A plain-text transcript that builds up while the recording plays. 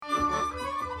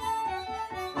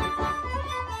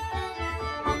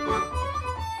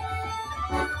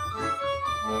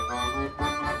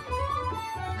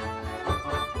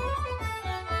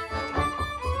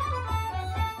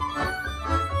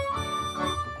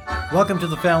Welcome to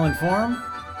the Fallon Forum.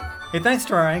 Hey, thanks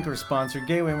to our anchor sponsor,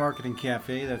 Gateway Market &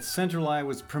 Cafe. That's Central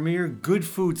Iowa's premier good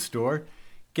food store.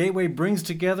 Gateway brings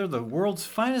together the world's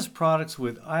finest products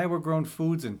with Iowa-grown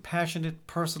foods and passionate,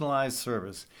 personalized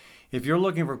service. If you're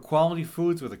looking for quality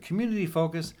foods with a community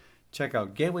focus, check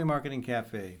out Gateway Market &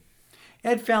 Cafe.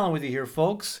 Ed Fallon with you here,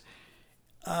 folks.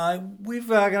 We're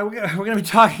going to be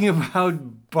talking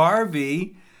about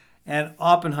Barbie and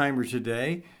Oppenheimer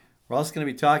today. We're also going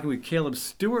to be talking with Caleb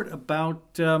Stewart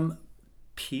about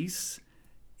peace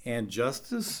and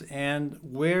justice and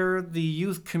where the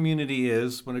youth community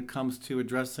is when it comes to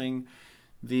addressing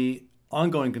the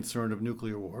ongoing concern of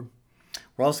nuclear war.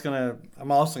 I'm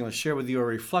also going to share with you a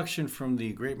reflection from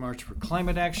the Great March for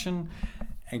Climate Action.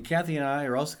 And Kathy and I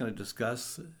are also going to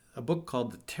discuss a book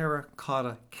called The Terra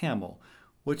Cotta Camel,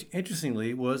 which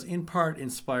interestingly was in part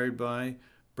inspired by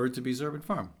Birds of Bees Urban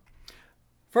Farm.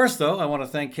 First, though, I want to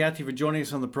thank Kathy for joining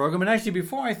us on the program. And actually,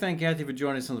 before I thank Kathy for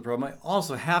joining us on the program, I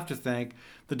also have to thank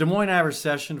the Des Moines Irish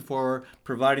Session for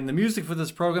providing the music for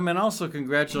this program, and also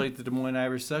congratulate the Des Moines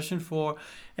Irish Session for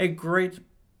a great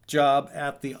job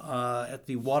at the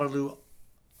Waterloo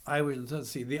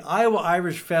the Iowa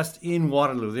Irish Fest in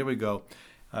Waterloo. There we go.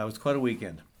 It was quite a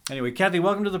weekend. Anyway, Kathy,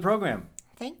 welcome to the program.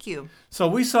 Thank you. So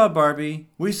we saw Barbie,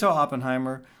 we saw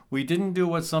Oppenheimer. We didn't do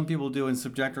what some people do and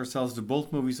subject ourselves to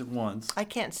both movies at once. I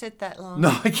can't sit that long.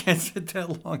 No, I can't sit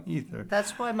that long either.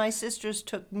 That's why my sisters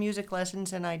took music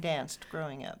lessons and I danced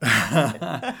growing up.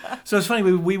 So it's funny,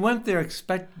 we went there,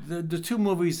 the two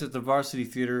movies at the Varsity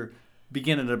Theater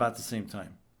begin at about the same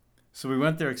time. So we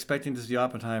went there expecting to see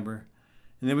Oppenheimer,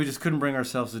 and then we just couldn't bring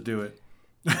ourselves to do it.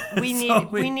 We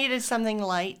needed something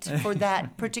light for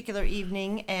that particular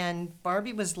evening, and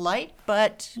Barbie was light,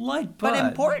 but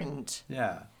important.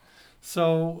 Yeah.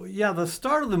 So, the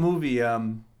start of the movie,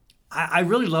 I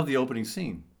really love the opening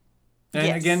scene. And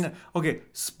yes. Again, okay,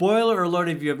 spoiler alert,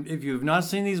 if you have not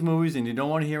seen these movies and you don't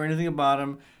want to hear anything about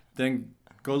them, then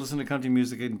go listen to country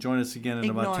music and join us again in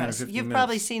about 10 or 15 minutes. You've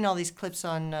probably seen all these clips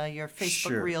on your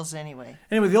Facebook Reels anyway.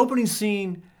 Anyway, the opening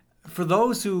scene, for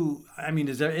those who,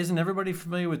 isn't everybody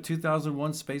familiar with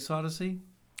 2001 Space Odyssey?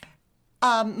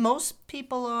 Most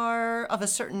people are of a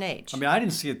certain age. I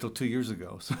didn't see it till 2 years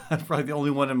ago, so I'm probably the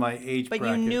only one in my age bracket. But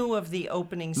you knew of the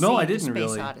opening scene of of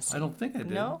Space Odyssey. I don't think I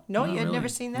did. No, you had really. Never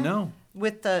seen that? No.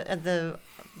 With the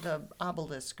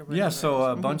obelisk or whatever. Yeah, so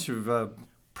a bunch of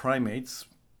primates,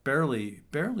 barely,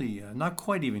 not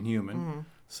quite even human,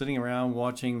 sitting around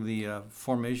watching the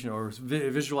formation or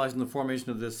visualizing the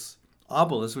formation of this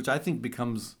obelisk, which I think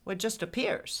becomes... Well, it just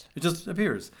appears. It just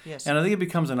appears. Yes. And I think it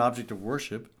becomes an object of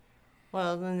worship.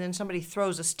 Well, and then somebody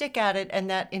throws a stick at it, and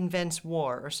that invents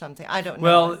war or something. I don't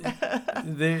know. Well,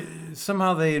 they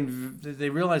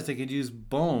realized they could use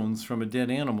bones from a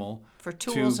dead animal for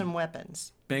tools and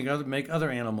weapons. Make other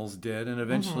animals dead, and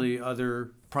eventually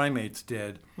other primates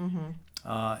dead.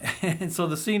 And so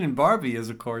the scene in Barbie is,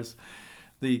 of course,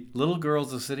 the little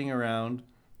girls are sitting around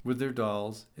with their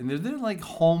dolls, and they're like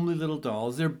homely little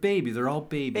dolls. They're baby. They're all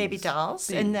babies. Baby dolls,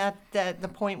 and that the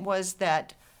point was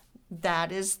that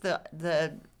is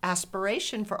the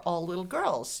aspiration for all little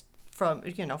girls from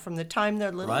the time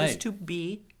they're little is to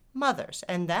be mothers,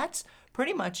 and that's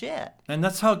pretty much it. And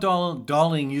that's how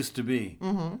dolling used to be.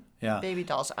 Yeah, baby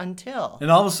dolls until. And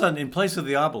all of a sudden, in place of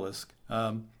the obelisk,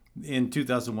 in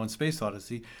 2001: Space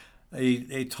Odyssey,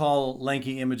 a tall,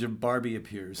 lanky image of Barbie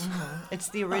appears. It's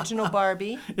the original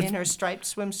Barbie in her striped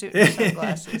swimsuit and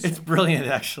sunglasses. It's brilliant,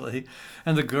 actually.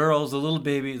 And the girls, the little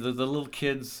baby, the little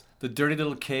kids, the dirty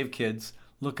little cave kids,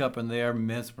 look up and they are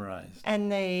mesmerized.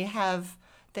 And they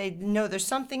know there's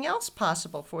something else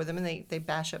possible for them, and they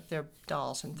bash up their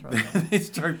dolls and throw them. They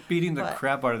start beating the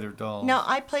crap out of their dolls. Now,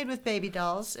 I played with baby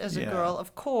dolls as a girl,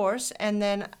 of course, and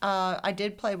then I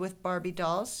did play with Barbie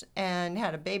dolls and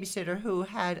had a babysitter who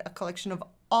had a collection of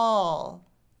all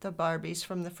the Barbies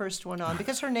from the first one on,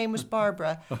 because her name was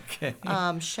Barbara. Okay.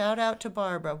 Shout out to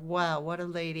Barbara. Wow, what a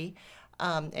lady.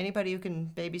 Anybody who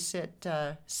can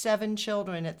babysit 7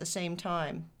 children at the same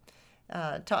time.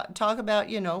 Talk about,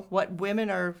 what women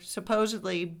are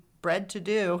supposedly bred to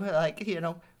do,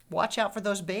 watch out for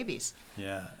those babies.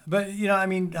 Yeah. But,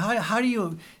 how do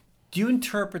you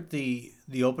interpret the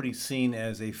opening scene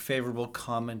as a favorable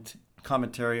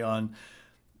commentary on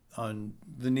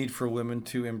the need for women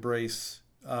to embrace,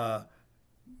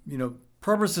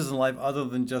 purposes in life other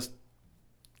than just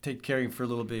caring for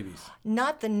little babies?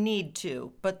 Not the need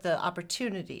to, but the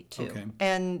opportunity to. Okay.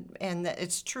 And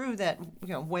it's true that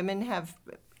women have,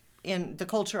 in the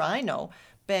culture I know,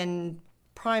 been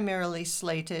primarily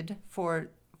slated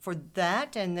for for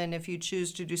that, and then if you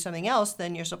choose to do something else,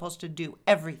 then you're supposed to do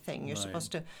everything. You're Right.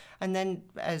 supposed to, and then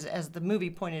as the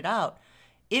movie pointed out,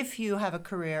 if you have a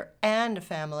career and a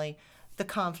family, the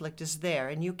conflict is there,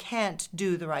 and you can't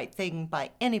do the right thing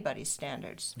by anybody's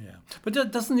standards. Yeah, but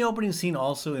doesn't the opening scene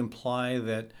also imply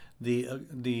that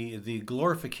the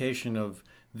glorification of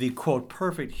the quote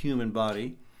perfect human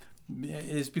body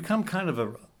has become kind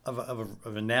of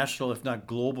a national, if not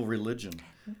global, religion?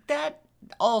 That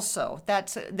also,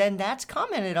 that's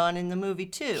commented on in the movie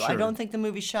too. I Sure. don't think the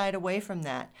movie shied away from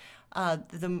that.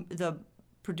 The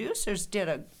producers did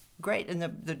a great, and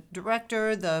the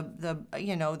director,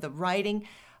 the writing,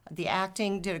 the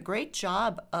acting did a great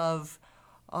job of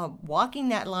walking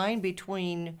that line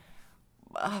between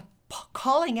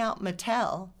calling out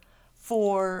Mattel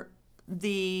for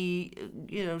the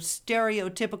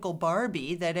stereotypical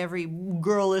Barbie that every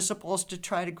girl is supposed to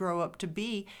try to grow up to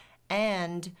be,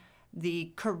 and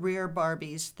the career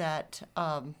Barbies that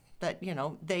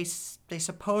they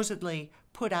supposedly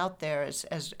put out there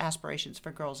as aspirations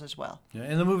for girls as well. Yeah,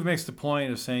 and the movie makes the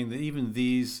point of saying that even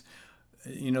these,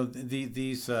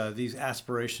 these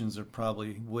aspirations are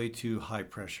probably way too high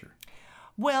pressure.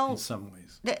 Well, in some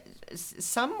ways.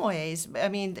 Some ways, I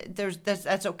mean,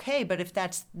 that's okay. But if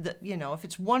that's if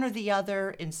it's one or the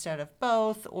other instead of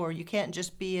both, or you can't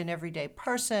just be an everyday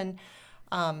person,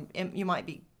 you might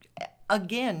be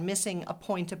again missing a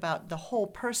point about the whole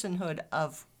personhood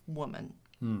of woman.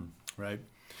 Right.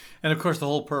 And of course, the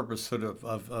whole purpose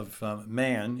of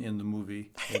man in the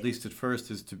movie, at least at first,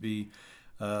 is to be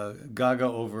gaga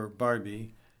over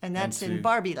Barbie. And that's in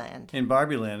Barbie Land. In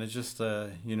Barbie Land, it's just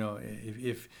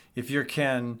if you're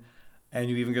Ken, and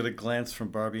you even get a glance from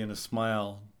Barbie and a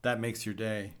smile, that makes your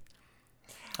day.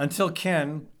 Until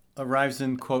Ken arrives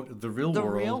in quote the real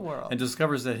world and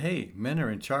discovers that hey, men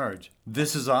are in charge.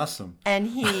 This is awesome. And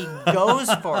he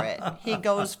goes for it. He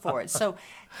goes for it. So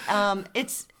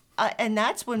it's and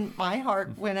that's when my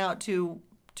heart went out to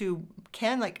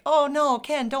Ken. Like, oh no,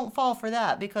 Ken, don't fall for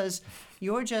that, because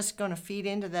you're just going to feed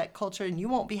into that culture and you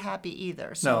won't be happy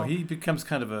either. So. No, he becomes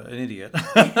kind of an idiot.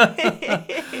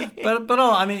 but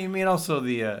I mean also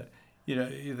the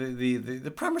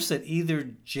the premise that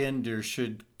either gender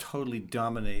should totally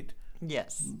dominate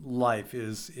life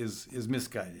is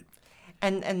misguided.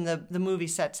 And the movie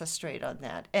sets us straight on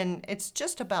that. And it's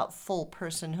just about full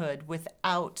personhood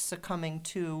without succumbing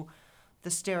to the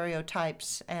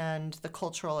stereotypes and the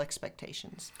cultural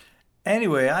expectations.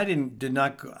 Anyway, I'm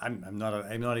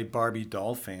not a Barbie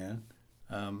doll fan.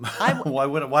 Why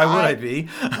would I be?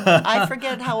 I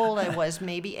forget how old I was,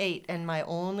 maybe 8, and my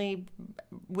only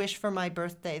wish for my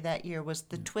birthday that year was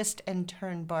the Twist and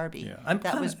Turn Barbie. Yeah,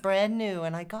 that was brand new,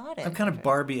 and I got it. I'm kind of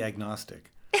Barbie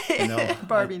agnostic.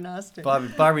 Barbie gnostic.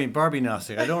 Barbie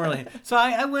gnostic. I don't really. So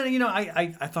I went.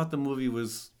 I thought the movie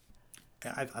was.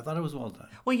 I thought it was well done.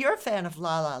 Well, you're a fan of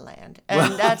La La Land,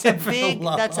 and that's a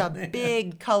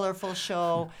big, colorful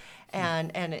show,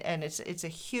 and it's a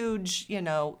huge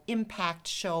impact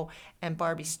show. And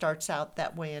Barbie starts out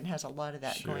that way and has a lot of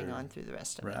that going on through the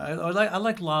rest of it. I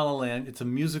like La La Land. It's a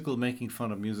musical making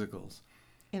fun of musicals.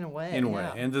 In a way.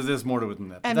 And there's more to it than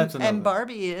that. And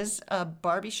Barbie is a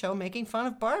Barbie show making fun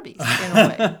of Barbies, in a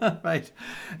way. Right.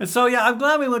 And so, I'm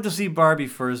glad we went to see Barbie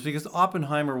first, because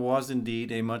Oppenheimer was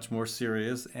indeed a much more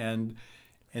serious and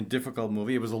difficult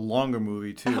movie. It was a longer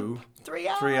movie, too. 3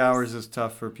 hours. 3 hours is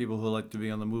tough for people who like to be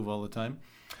on the move all the time.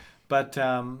 But,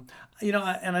 and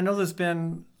I know there's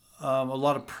been a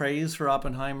lot of praise for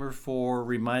Oppenheimer for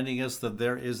reminding us that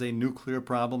there is a nuclear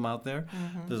problem out there.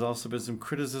 Mm-hmm. There's also been some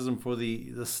criticism for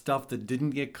the stuff that didn't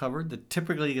get covered, that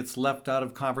typically gets left out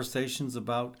of conversations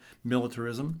about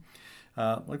militarism.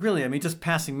 Just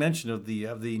passing mention of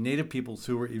the native peoples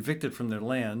who were evicted from their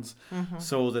lands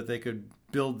so that they could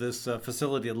build this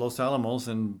facility at Los Alamos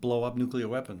and blow up nuclear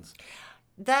weapons.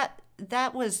 That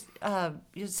was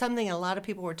something a lot of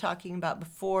people were talking about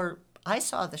before I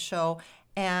saw the show.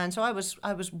 And so I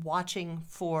was watching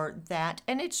for that,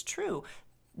 and it's true.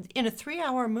 In a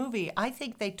 3-hour movie, I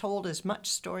think they told as much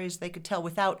story as they could tell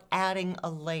without adding a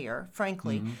layer,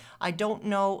 frankly. Mm-hmm. I don't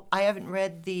know. I haven't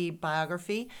read the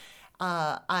biography.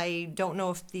 I don't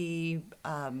know if the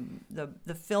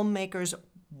filmmakers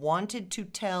wanted to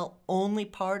tell only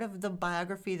part of the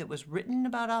biography that was written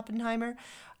about Oppenheimer,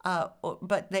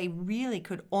 but they really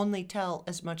could only tell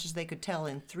as much as they could tell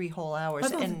in 3 whole hours.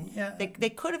 They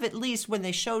could have, at least when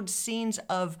they showed scenes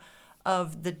of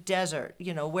the desert,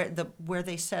 where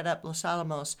they set up Los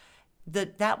Alamos,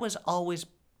 that was always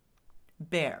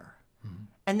bare. Mm-hmm.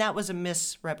 And that was a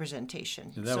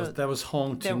misrepresentation. That was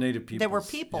home to Native people. There were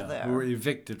people there who were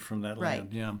evicted from that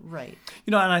land. Yeah, right.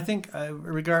 And I think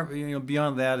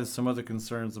beyond that is some other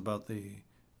concerns about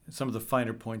some of the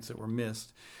finer points that were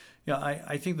missed.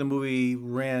 I think the movie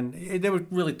there were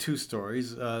really two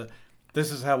stories. This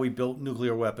is how we built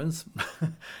nuclear weapons.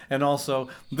 And also,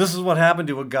 this is what happened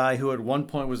to a guy who at one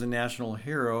point was a national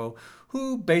hero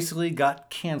who basically got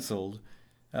canceled.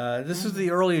 This is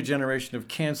the earlier generation of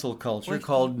cancel culture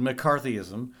called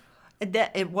McCarthyism.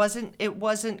 It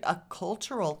wasn't a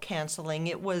cultural canceling.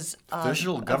 It was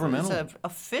official, governmental. It was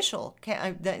official,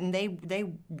 and they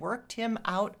worked him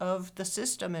out of the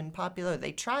system and popular.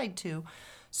 They tried to,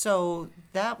 so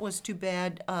that was too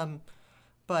bad.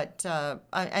 But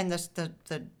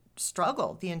the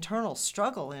struggle, the internal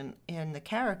struggle in the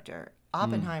character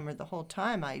Oppenheimer, the whole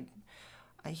time,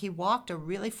 he walked a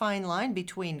really fine line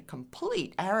between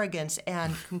complete arrogance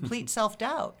and complete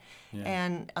self-doubt. Yeah.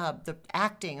 And the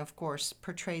acting, of course,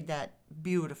 portrayed that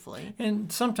beautifully.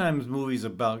 And sometimes movies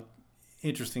about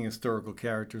interesting historical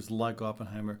characters like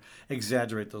Oppenheimer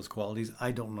exaggerate those qualities.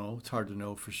 I don't know. It's hard to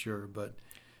know for sure. But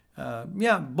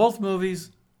both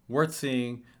movies worth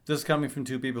seeing. This coming from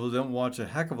two people who don't watch a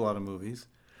heck of a lot of movies.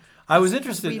 I was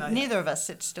interested. Neither of us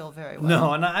sit still very well.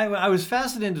 No, and I was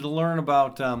fascinated to learn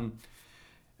about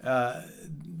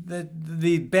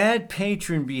the bad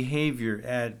patron behavior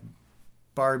at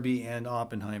Barbie and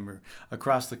Oppenheimer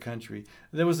across the country.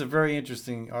 There was a very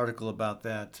interesting article about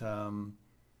that. And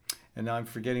now I'm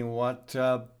forgetting what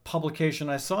publication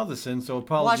I saw this in, so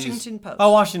apologies. Washington Post.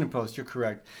 Oh, Washington Post, you're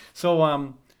correct.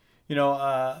 So,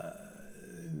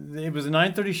 it was a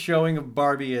 9:30 showing of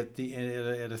Barbie at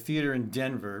a theater in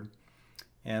Denver,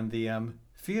 and the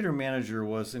theater manager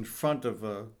was in front of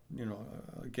a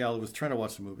gal who was trying to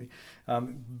watch the movie,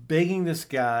 begging this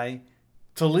guy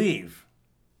to leave.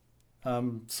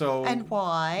 And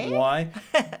why? Why?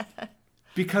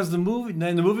 Because the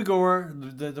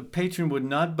moviegoer, the patron would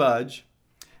not budge,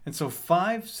 and so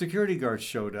 5 security guards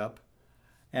showed up.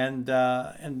 And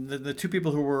the two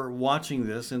people who were watching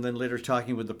this and then later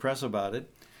talking with the press about it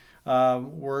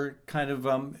were kind of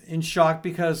in shock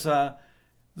because the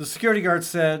security guard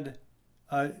said,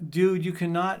 dude, you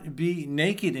cannot be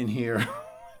naked in here.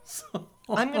 So,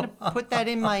 I'm going to put that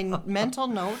in my mental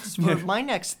notes for my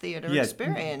next theater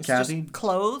experience. Kathy? Just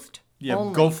clothed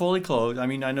only. Go fully clothed. I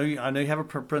mean, I know you have a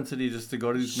propensity just to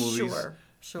go to these movies. Sure.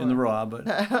 In the raw, but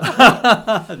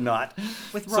not.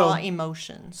 With raw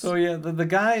emotions. So the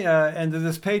guy and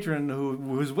this patron who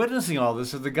was witnessing all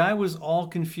this, so the guy was all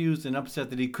confused and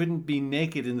upset that he couldn't be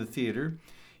naked in the theater.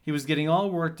 He was getting all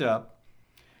worked up.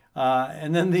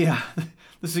 And then the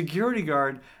security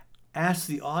guard asked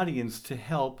the audience to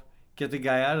help get the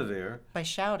guy out of there. By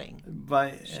shouting.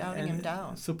 Shouting him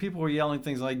down. So people were yelling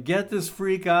things like, "Get this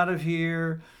freak out of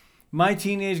here. My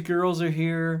teenage girls are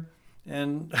here."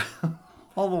 And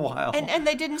all the while. And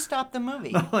they didn't stop the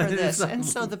movie for this. And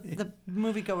so the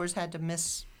moviegoers had to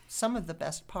miss some of the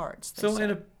best parts. So,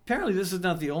 and apparently this is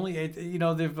not the only,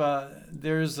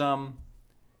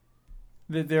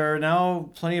 there are now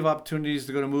plenty of opportunities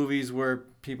to go to movies where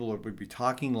people would be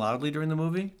talking loudly during the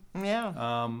movie.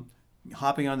 Yeah.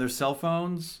 Hopping on their cell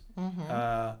phones.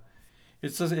 Mm-hmm.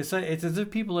 It's as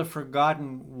if people have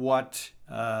forgotten what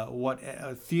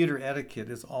theater etiquette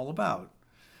is all about.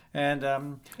 And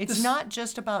it's not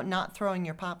just about not throwing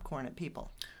your popcorn at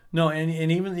people. No, and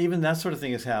even that sort of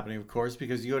thing is happening, of course,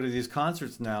 because you go to these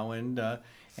concerts now,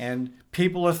 and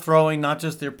people are throwing not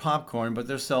just their popcorn but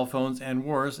their cell phones and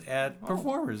worse at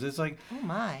performers. It's like, oh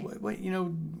my! Wait,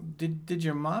 did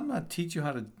your mom not teach you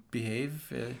how to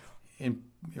behave? In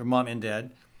your mom and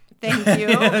dad. Thank you.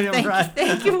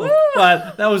 Thank you.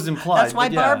 But that was implied. That's why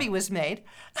Barbie was made.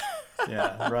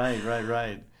 Yeah.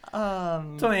 Right.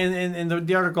 So, and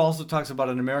the article also talks about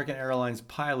an American Airlines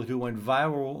pilot who went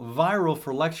viral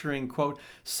for lecturing, quote,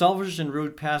 selfish and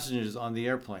rude passengers on the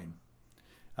airplane,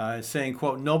 saying,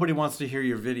 quote, nobody wants to hear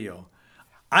your video.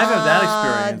 I've had that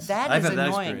experience. That is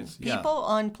annoying. People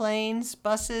on planes,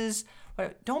 buses,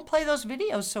 don't play those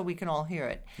videos so we can all hear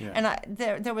it. Yeah. And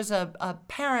there was a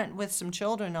parent with some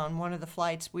children on one of the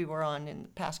flights we were on in the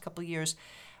past couple of years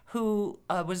who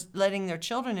was letting their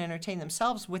children entertain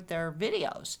themselves with their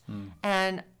videos.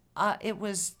 And it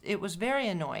was very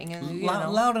annoying. And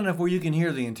loud enough where you can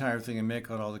hear the entire thing and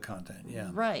make out all the content. Yeah.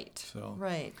 Right. So.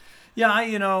 Right. Yeah,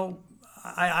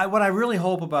 I what I really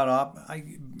hope about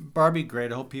Barbie,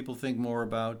 great. I hope people think more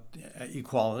about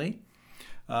equality.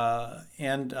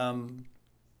 And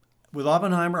with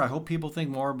Oppenheimer, I hope people think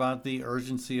more about the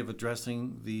urgency of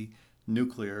addressing the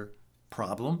nuclear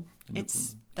problem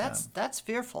That's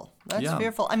fearful. That's Yeah.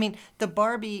 fearful. I mean, the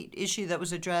Barbie issue that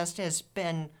was addressed has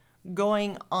been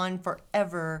going on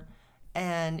forever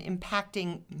and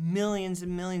impacting millions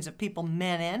and millions of people,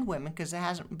 men and women, because it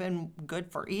hasn't been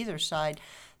good for either side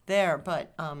there.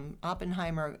 But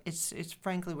Oppenheimer, it's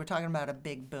frankly, we're talking about a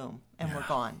big boom, and we're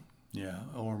gone. Yeah,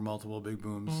 or multiple big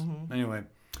booms. Anyway,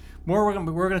 we're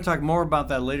going to talk more about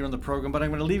that later in the program, but I'm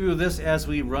going to leave you with this as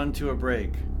we run to a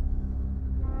break.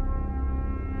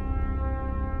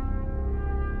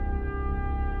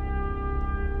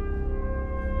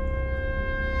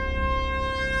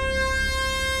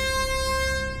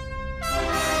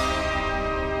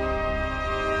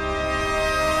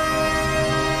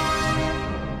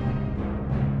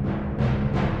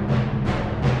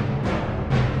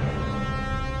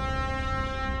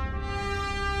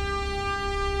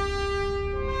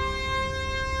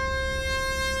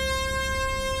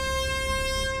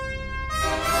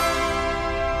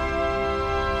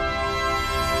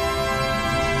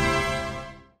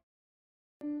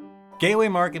 Gateway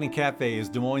Market and Cafe is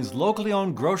Des Moines' locally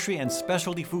owned grocery and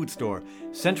specialty food store,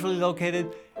 centrally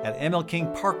located at ML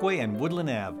King Parkway and Woodland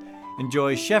Ave.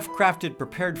 Enjoy chef-crafted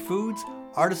prepared foods,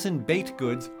 artisan baked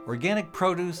goods, organic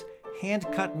produce,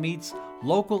 hand-cut meats,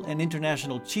 local and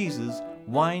international cheeses,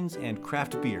 wines, and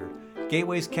craft beer.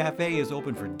 Gateway's Cafe is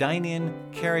open for dine-in,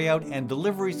 carry-out, and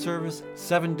delivery service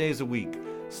 7 days a week.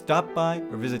 Stop by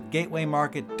or visit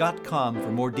gatewaymarket.com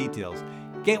for more details.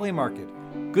 Gateway Market.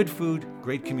 Good food,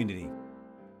 great community.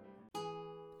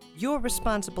 You're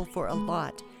responsible for a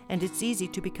lot, and it's easy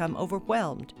to become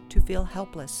overwhelmed, to feel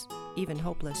helpless, even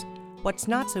hopeless. What's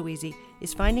not so easy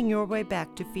is finding your way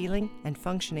back to feeling and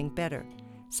functioning better.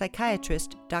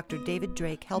 Psychiatrist Dr. David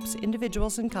Drake helps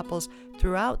individuals and couples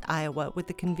throughout Iowa with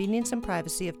the convenience and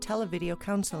privacy of televideo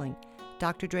counseling.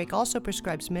 Dr. Drake also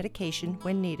prescribes medication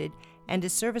when needed, and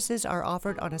his services are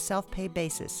offered on a self-pay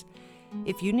basis.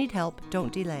 If you need help,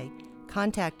 don't delay.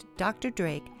 Contact Dr.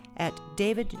 Drake at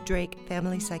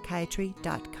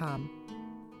daviddrakefamilypsychiatry.com.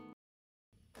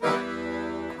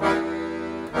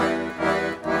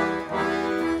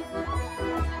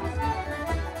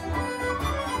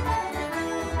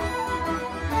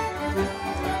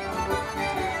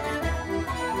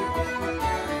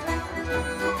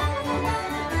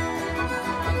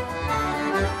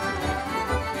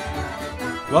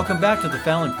 Welcome back to the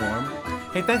Fallon Forum.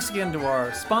 Hey, thanks again to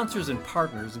our sponsors and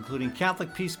partners, including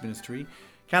Catholic Peace Ministry.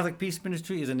 Catholic Peace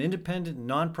Ministry is an independent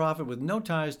nonprofit with no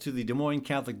ties to the Des Moines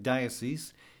Catholic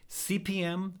Diocese.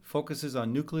 CPM focuses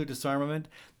on nuclear disarmament,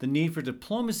 the need for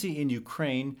diplomacy in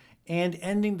Ukraine, and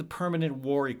ending the permanent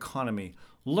war economy.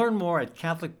 Learn more at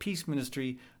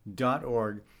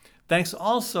catholicpeaceministry.org. Thanks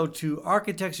also to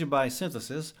Architecture by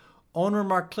Synthesis. Owner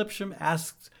Mark Clipsham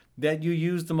asks that you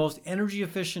use the most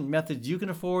energy-efficient methods you can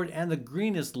afford and the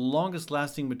greenest,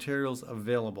 longest-lasting materials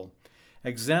available.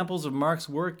 Examples of Mark's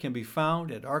work can be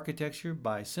found at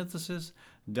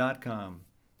architecturebysynthesis.com.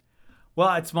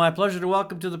 Well, it's my pleasure to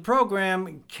welcome to the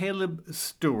program Caleb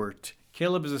Stewart.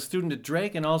 Caleb is a student at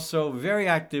Drake and also very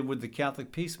active with the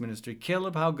Catholic Peace Ministry.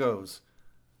 Caleb, how goes?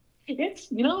 It's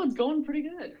going pretty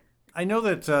good. I know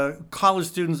that college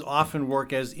students often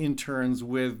work as interns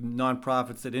with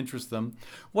nonprofits that interest them.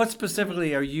 What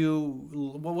specifically what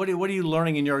are you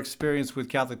learning in your experience with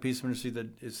Catholic Peace Ministry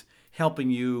that is helping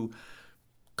you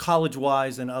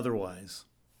college-wise and otherwise?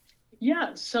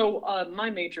 Yeah, so my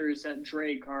majors at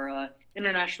Drake are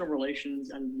international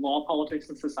relations and law, politics,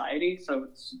 and society. So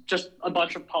it's just a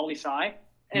bunch of poli-sci.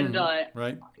 And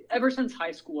right. Ever since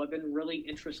high school, I've been really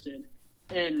interested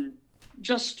in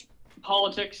just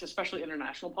politics, especially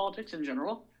international politics in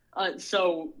general.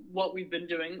 So what we've been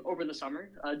doing over the summer,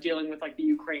 dealing with like the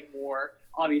Ukraine war,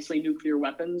 obviously nuclear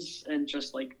weapons, and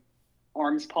just like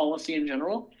arms policy in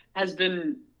general, has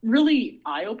been really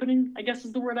eye-opening, I guess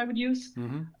is the word I would use.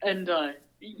 Mm-hmm. And,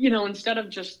 instead of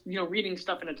just, reading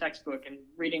stuff in a textbook and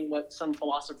reading what some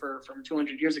philosopher from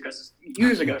 200 years ago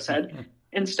said,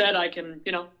 instead I can,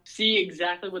 see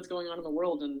exactly what's going on in the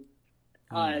world and,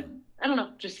 I don't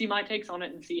know, just see my takes on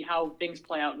it and see how things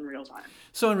play out in real time.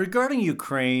 So, regarding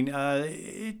Ukraine,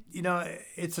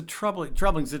 it's a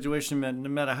troubling situation, no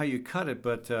matter how you cut it.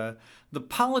 But the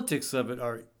politics of it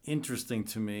are interesting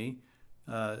to me,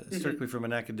 strictly from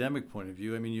an academic point of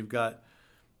view. I mean, you've got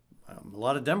a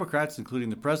lot of Democrats,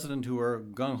 including the president, who are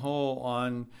gung-ho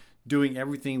on doing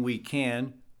everything we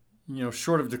can,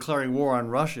 short of declaring war on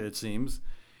Russia, it seems.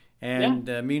 And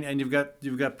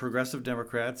you've got progressive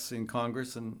Democrats in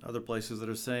Congress and other places that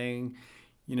are saying,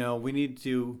 we need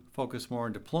to focus more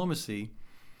on diplomacy,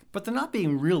 but they're not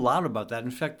being real loud about that. In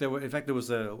fact, there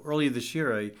was earlier this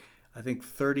year I think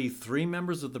 33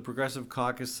 members of the Progressive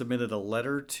Caucus submitted a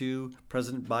letter to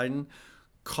President Biden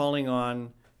calling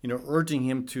on, urging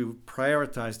him to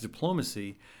prioritize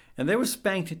diplomacy. And they were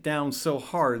spanked down so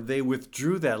hard, they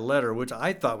withdrew that letter, which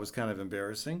I thought was kind of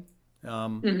embarrassing.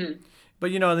 But,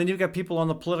 then you've got people on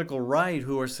the political right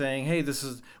who are saying, hey, this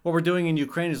is what we're doing in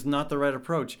Ukraine is not the right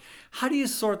approach. How do you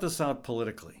sort this out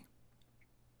politically?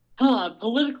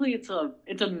 Politically, it's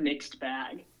a mixed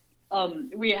bag.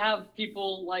 We have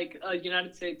people like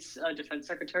United States Defense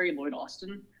Secretary Lloyd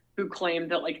Austin, who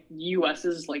claimed that like the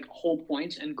U.S.'s like whole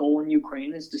point and goal in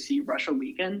Ukraine is to see Russia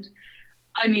weakened.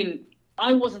 I mean,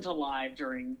 I wasn't alive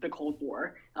during the Cold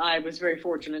War. I was very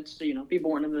fortunate to be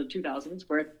born in the 2000s,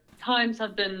 where times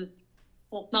have been,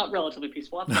 well, not relatively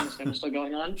peaceful. Afghanistan is still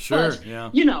going on. Sure, but, yeah.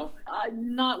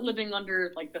 Not living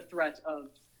under like the threat of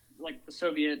like the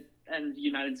Soviet and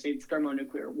United States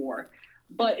thermonuclear war.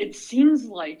 But it seems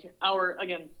like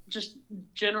just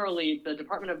generally the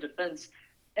Department of Defense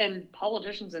and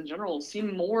politicians in general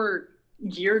seem more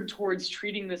geared towards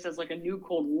treating this as like a new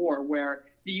Cold War where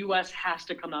the U.S. has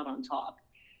to come out on top.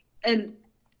 And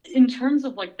in terms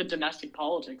of like the domestic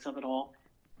politics of it all,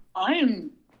 I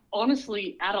am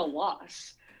honestly at a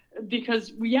loss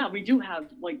because we do have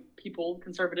like people,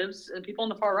 conservatives and people on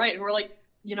the far right who are like,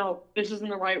 this isn't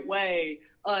the right way.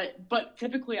 But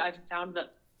typically I've found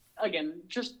that, again,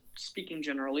 just speaking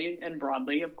generally and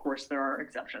broadly, of course, there are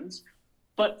exceptions.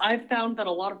 But I've found that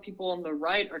a lot of people on the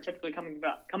right are typically coming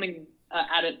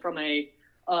at it from a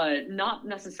not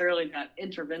necessarily that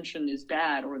intervention is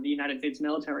bad or the United States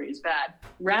military is bad.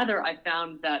 Rather, I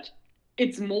found that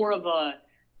it's more of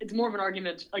an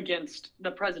argument against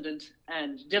the president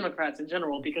and Democrats in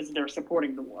general because they're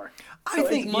supporting the war. So I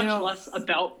think it's much less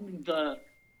about the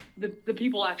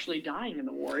people actually dying in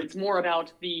the war. It's more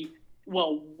about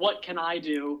what can I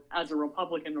do as a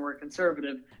Republican or a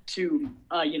conservative to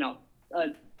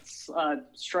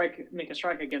make a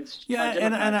strike against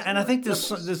Democrats and I think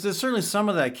there's certainly some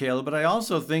of that, Caleb, but I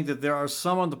also think that there are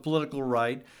some on the political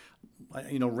right,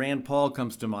 Rand Paul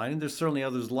comes to mind, and there's certainly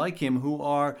others like him who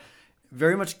are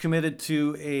very much committed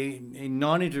to a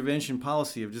non-intervention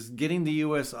policy of just getting the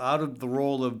U.S. out of the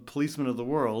role of policeman of the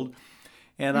world.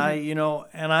 And I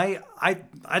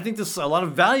think there's a lot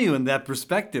of value in that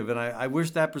perspective, and I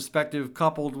wish that perspective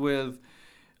coupled with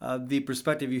the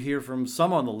perspective you hear from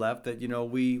some on the left that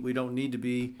we don't need to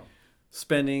be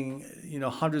spending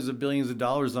hundreds of billions of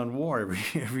dollars on war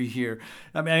every year.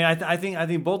 I mean, I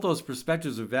think both those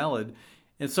perspectives are valid,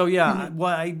 and so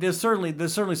there's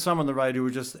certainly some on the right who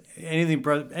are just anything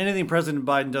President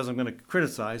Biden does, I'm going to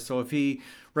criticize. So if he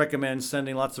recommends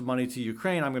sending lots of money to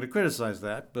Ukraine, I'm going to criticize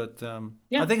that. But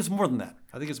I think it's more than that.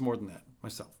 I think it's more than that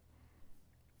myself.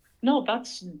 No,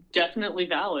 that's definitely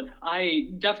valid. I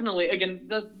definitely, again,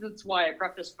 that's why I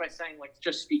prefaced by saying, like,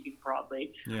 just speaking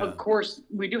broadly. Yeah. Of course,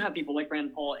 we do have people like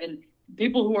Rand Paul and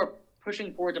people who are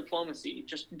pushing for diplomacy,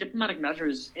 just diplomatic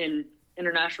measures in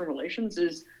international relations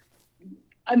is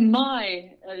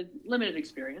my limited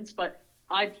experience, but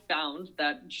I've found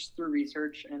that just through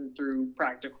research and through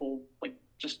practical, like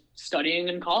just studying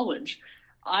in college,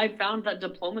 I found that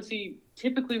diplomacy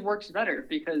typically works better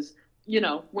because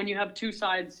when you have two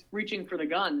sides reaching for the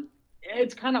gun,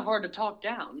 it's kind of hard to talk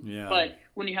down. Yeah. But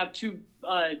when you have two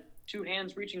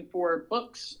hands reaching for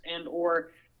books and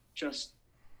or just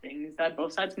things that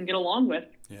both sides can get along with,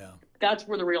 that's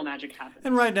where the real magic happens.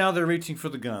 And right now they're reaching for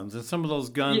the guns, and some of those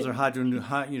guns are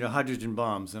hydrogen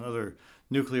bombs and other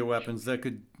nuclear weapons that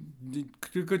could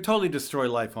totally destroy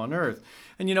life on Earth.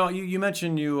 And you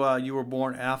mentioned you were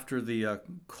born after the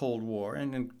Cold War,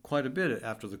 and quite a bit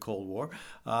after the Cold War.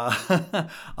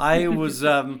 I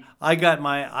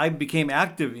became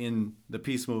active in the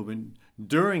peace movement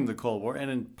during the Cold War, and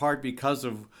in part because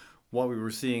of what we were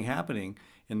seeing happening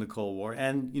in the Cold War.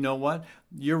 And you know what?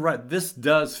 You're right. This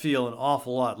does feel an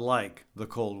awful lot like the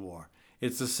Cold War.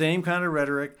 It's the same kind of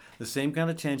rhetoric, the same kind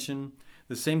of tension,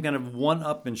 the same kind of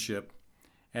one-upmanship,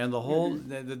 and the whole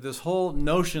this whole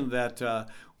notion that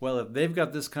if they've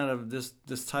got this kind of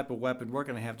this type of weapon, we're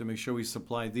going to have to make sure we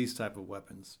supply these type of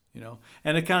weapons,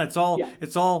 And it's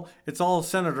all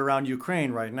centered around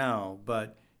Ukraine right now,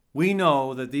 but we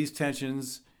know that these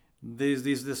tensions,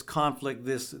 this conflict,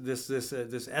 this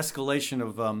escalation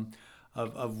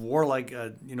of warlike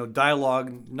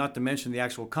dialogue, not to mention the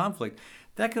actual conflict,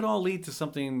 that could all lead to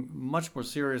something much more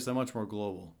serious and much more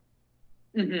global.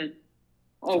 Mm-hmm.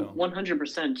 Oh,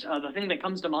 100%. The thing that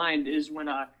comes to mind is when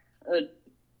a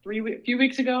few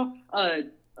weeks ago,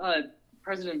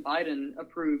 President Biden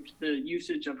approved the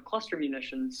usage of cluster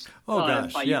munitions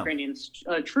by Ukrainian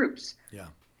troops. Yeah.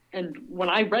 And when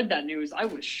I read that news, I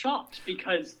was shocked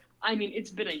because I mean, it's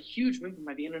been a huge movement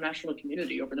by the international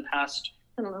community over the past,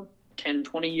 I don't know, 10,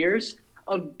 20 years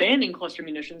of banning cluster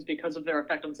munitions because of their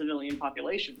effect on civilian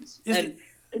populations. And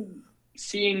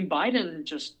seeing Biden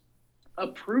just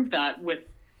approve that with,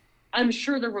 I'm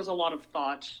sure there was a lot of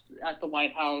thought at the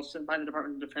White House and by the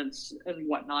Department of Defense and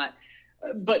whatnot,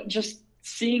 but just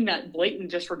seeing that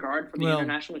blatant disregard for the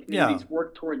international community's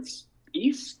work towards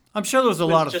peace. I'm sure there was a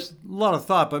lot of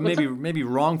thought, but maybe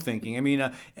wrong thinking. I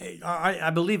mean, I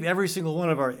believe every single one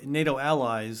of our NATO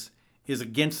allies is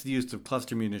against the use of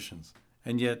cluster munitions,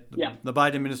 and yet the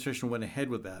Biden administration went ahead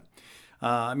with that.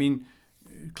 I mean,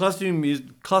 cluster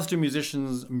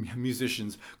munitions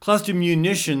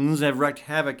have wreaked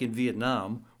havoc in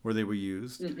Vietnam where they were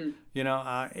used. Mm-hmm. You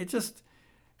know,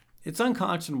 it's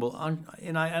unconscionable.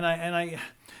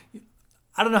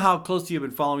 I don't know how closely you've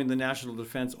been following the National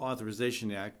Defense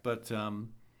Authorization Act, but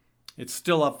it's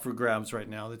still up for grabs right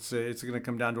now. It's going to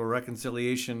come down to a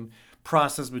reconciliation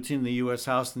process between the U.S.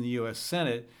 House and the U.S.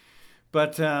 Senate.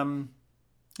 But,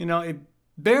 it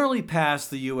barely passed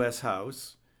the U.S.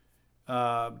 House.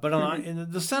 But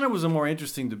in the Senate was a more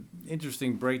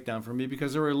interesting breakdown for me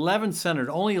because there were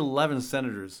only 11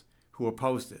 senators who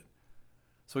opposed it.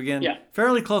 So again,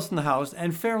 fairly close in the House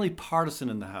and fairly partisan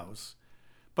in the House.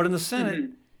 But in the Senate,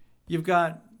 you've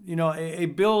got, a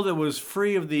bill that was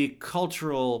free of the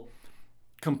cultural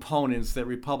components that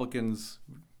Republicans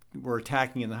were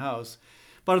attacking in the House.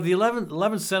 But of the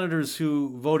 11 senators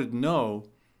who voted no,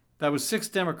 that was 6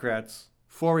 Democrats,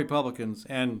 4 Republicans,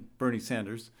 and Bernie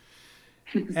Sanders.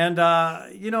 And,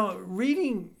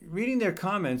 reading their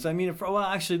comments, I mean,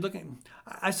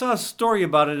 I saw a story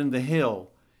about it in The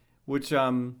Hill, which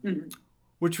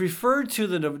referred to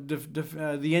the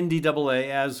NDAA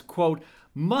as, quote,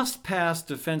 must-pass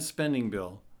defense spending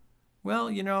bill. Well,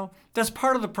 that's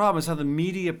part of the problem is how the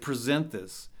media present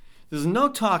this. There's no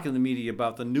talk in the media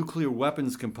about the nuclear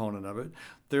weapons component of it.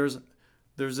 There's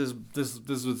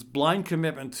this blind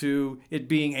commitment to it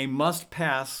being a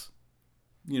must-pass,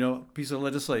 piece of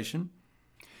legislation.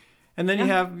 And then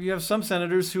you have some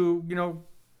senators who,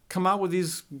 come out with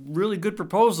these really good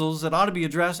proposals that ought to be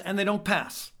addressed, and they don't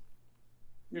pass.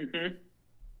 Mm-hmm.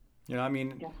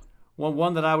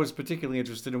 One that I was particularly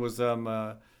interested in was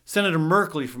Senator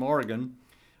Merkley from Oregon,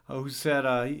 who said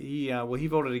he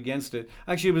voted against it.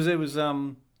 Actually,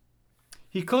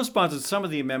 he co-sponsored some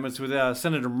of the amendments with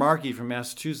Senator Markey from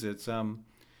Massachusetts.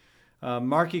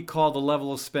 Markey called the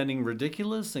level of spending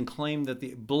ridiculous and claimed that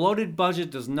the bloated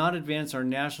budget does not advance our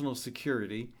national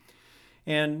security.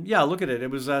 And look at it.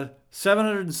 It was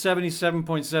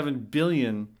 $777.7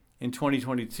 billion in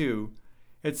 2022.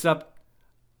 It's up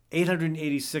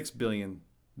 $886 billion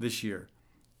this year.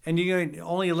 And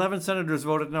only 11 senators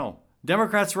voted no.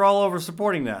 Democrats were all over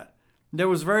supporting that. There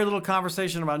was very little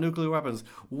conversation about nuclear weapons.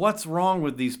 What's wrong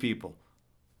with these people?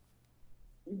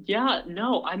 Yeah,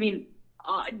 no, I mean,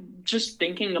 just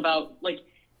thinking about,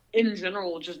 in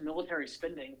general, just military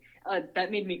spending,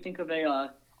 that made me think of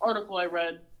a article I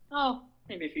read,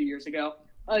 maybe a few years ago,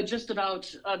 just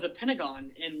about the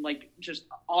Pentagon and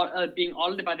being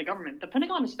audited by the government. The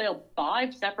Pentagon has failed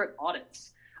 5 separate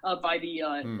audits by the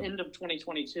end of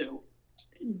 2022.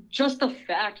 Just the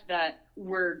fact that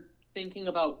we're thinking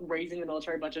about raising the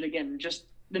military budget again, just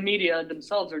the media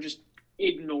themselves are just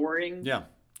ignoring. Yeah.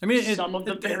 I mean, some of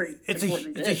the it's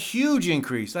a huge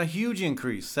increase,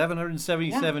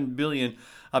 $777 billion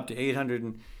up to 800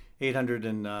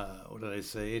 and what did I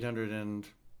say? 800 and I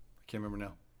can't remember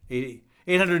now.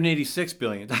 886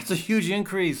 billion. That's a huge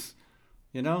increase,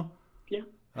 Yeah.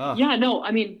 Yeah, no,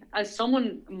 I mean, as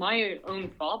someone, my own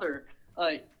father,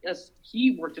 as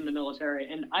he worked in the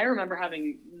military, and I remember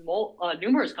having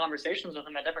numerous conversations with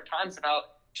him at different times about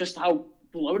just how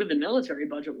bloated the military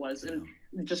budget was. And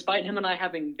despite him and I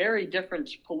having very different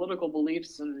political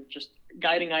beliefs and just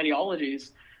guiding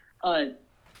ideologies,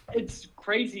 it's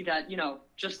crazy that,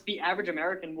 just the average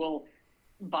American will,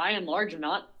 by and large,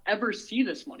 not ever see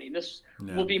this money. This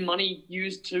will be money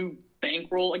used to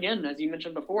bankroll, again, as you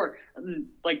mentioned before,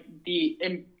 the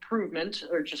improvement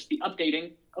or just the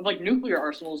updating of nuclear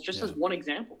arsenals, just as one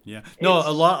example. Yeah. No,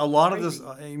 a lot of this,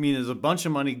 I mean, there's a bunch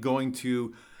of money going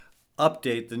to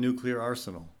update the nuclear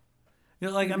arsenal.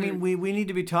 I mean, we need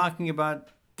to be talking about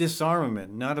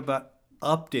disarmament, not about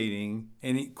updating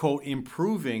and, quote,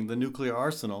 improving the nuclear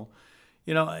arsenal.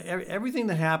 Everything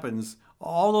that happens,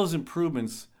 all those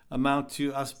improvements amount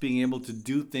to us being able to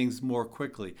do things more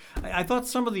quickly. I thought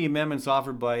some of the amendments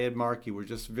offered by Ed Markey were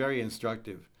just very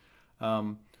instructive.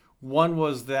 One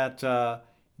was that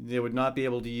they would not be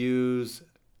able to use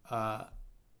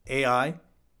AI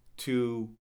to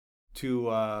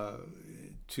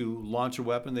launch a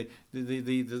weapon.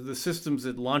 The systems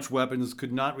that launch weapons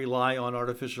could not rely on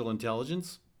artificial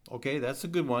intelligence. Okay, that's a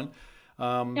good one.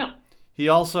 Yeah. He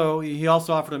also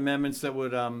offered amendments that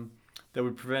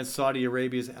would prevent Saudi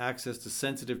Arabia's access to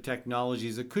sensitive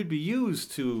technologies that could be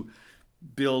used to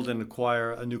build and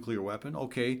acquire a nuclear weapon.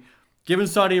 Okay, given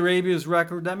Saudi Arabia's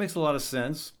record, that makes a lot of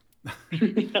sense.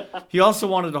 He also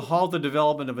wanted to halt the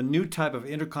development of a new type of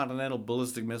intercontinental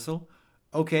ballistic missile.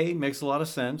 Okay, makes a lot of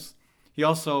sense. He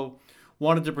also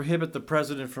wanted to prohibit the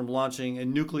president from launching a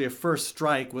nuclear first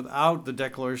strike without the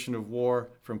declaration of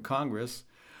war from Congress.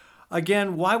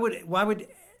 Again, why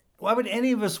would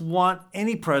any of us want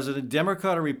any president,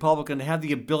 Democrat or Republican, to have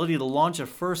the ability to launch a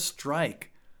first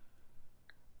strike?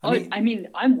 I mean,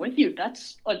 I'm with you.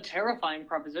 That's a terrifying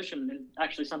proposition, and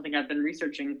actually something I've been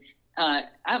researching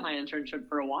at my internship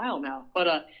for a while now.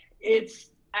 But it's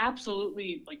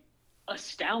absolutely like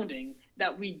astounding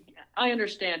that I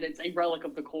understand it's a relic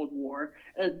of the Cold War.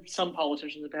 Some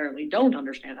politicians apparently don't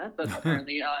understand that, but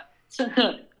apparently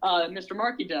Mr.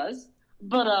 Markey does.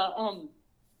 But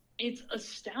it's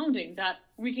astounding that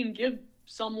we can give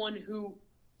someone who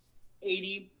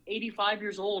 85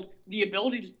 years old the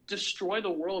ability to destroy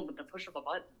the world with the push of a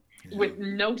button with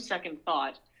no second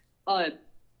thought.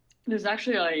 There's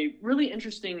actually a really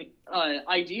interesting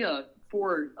idea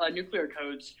for nuclear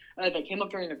codes that came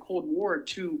up during the Cold War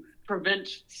to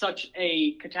prevent such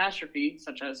a catastrophe,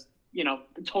 such as,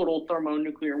 total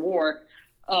thermonuclear war,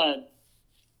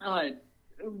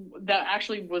 that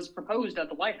actually was proposed at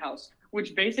the White House,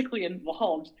 which basically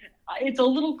involved, it's a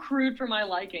little crude for my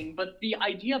liking, but the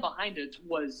idea behind it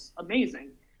was amazing.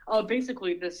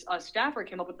 Basically, this staffer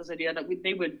came up with this idea that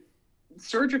they would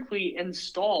surgically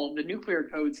install the nuclear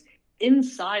codes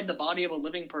inside the body of a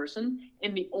living person,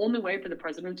 and the only way for the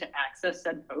president to access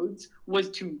said codes was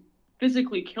to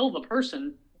physically kill the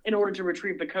person in order to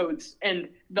retrieve the codes. And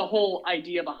the whole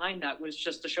idea behind that was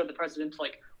just to show the president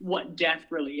what death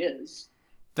really is.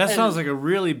 That sounds like a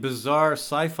really bizarre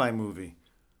sci-fi movie.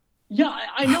 Yeah,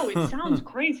 I know. It sounds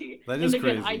crazy. That is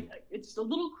crazy. It's a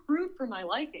little crude for my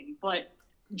liking, but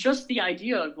just the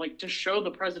idea of to show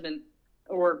the president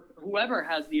or whoever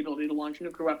has the ability to launch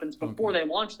nuclear weapons before they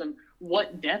launch them,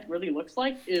 what death really looks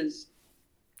like is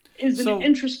an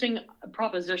interesting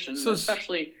proposition,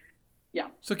 especially. Yeah.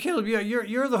 So Caleb,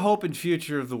 you're the hope and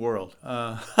future of the world.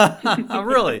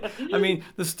 Really, I mean,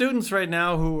 the students right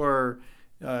now who are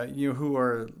in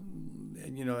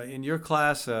your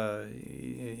class,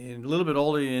 and a little bit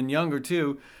older and younger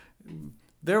too,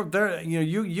 they're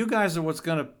you guys are what's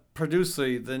going to produce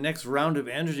the next round of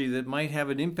energy that might have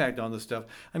an impact on this stuff.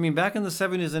 I mean, back in the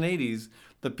 70s and 80s,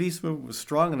 the peace movement was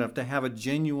strong enough to have a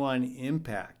genuine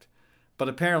impact, but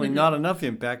apparently not enough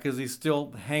impact because they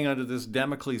still hang under this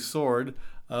Damocles sword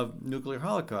of nuclear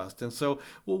holocaust. And so,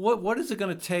 what is it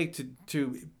going to take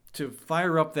to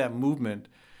fire up that movement?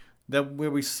 That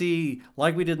where we see,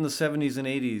 like we did in the 70s and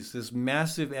 80s, this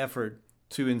massive effort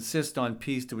to insist on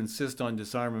peace, to insist on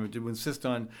disarmament, to insist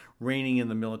on reining in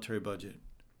the military budget?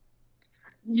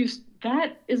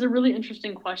 That is a really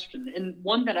interesting question, and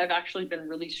one that I've actually been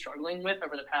really struggling with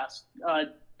over the past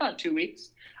about 2 weeks.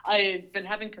 I've been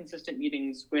having consistent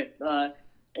meetings with a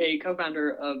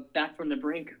co-founder of Back from the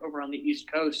Brink over on the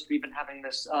East Coast. We've been having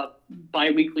this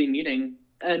bi-weekly meeting,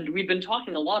 and we've been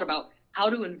talking a lot about how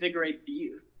to invigorate the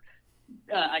youth.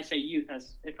 I say youth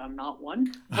as if I'm not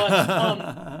one,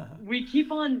 but we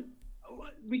keep on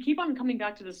coming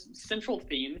back to this central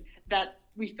theme that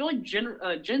we feel like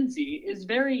Gen Z is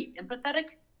very empathetic,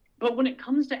 but when it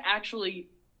comes to actually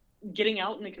getting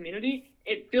out in the community,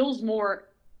 it feels more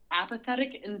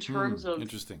apathetic in terms of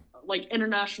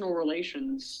international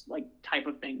relations, type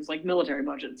of things, like military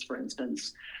budgets, for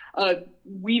instance.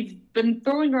 We've been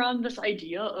throwing around this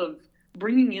idea of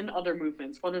bringing in other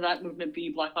movements, whether that movement be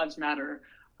Black Lives Matter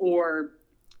or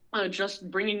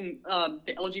just bringing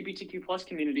the LGBTQ plus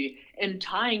community and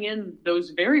tying in those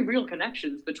very real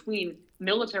connections between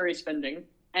military spending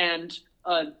and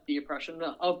the oppression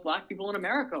of Black people in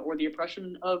America or the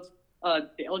oppression of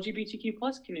the LGBTQ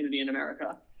plus community in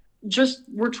America.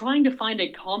 We're trying to find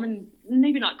a common,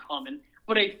 maybe not common,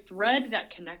 but a thread that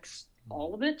connects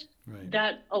all of it,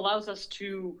 that allows us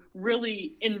to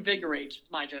really invigorate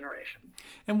my generation.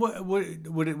 And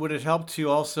would it help to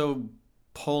also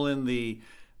pull in the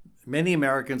many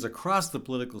Americans across the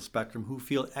political spectrum who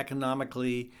feel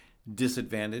economically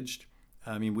disadvantaged?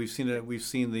 I mean, we've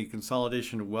seen the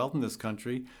consolidation of wealth in this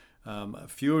country.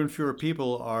 Fewer and fewer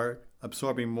people are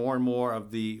absorbing more and more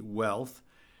of the wealth,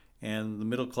 and the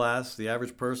middle class, the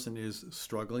average person, is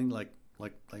struggling like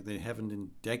they haven't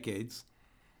in decades.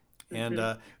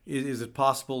 And is it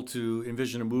possible to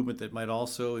envision a movement that might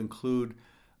also include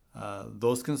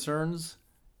those concerns?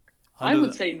 I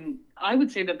would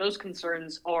say that those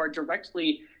concerns are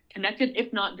directly connected,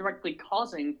 if not directly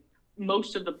causing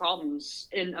most of the problems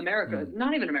in America.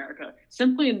 Not even America,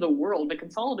 simply in the world. The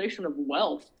consolidation of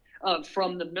wealth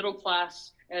from the middle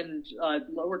class and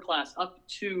lower class up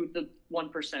to the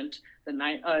 1%,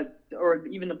 or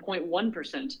even the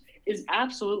 0.1%, is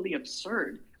absolutely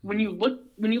absurd. When you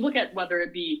look at whether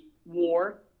it be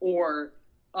war or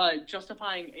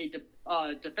justifying a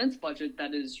defense budget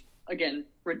that is, again,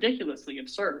 ridiculously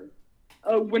absurd.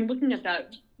 When looking at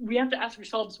that, we have to ask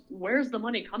ourselves, where's the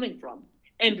money coming from?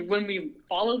 And when we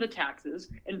follow the taxes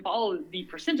and follow the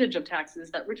percentage of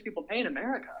taxes that rich people pay in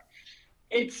America,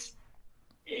 it's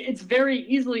very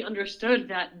easily understood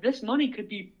that this money could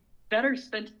be better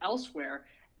spent elsewhere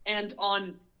and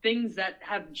on things that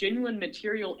have genuine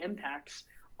material impacts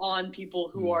on people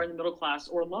who are in the middle class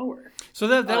or lower. So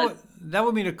that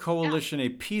would mean a coalition, a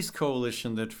peace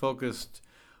coalition that focused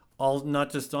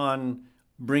not just on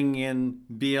bringing in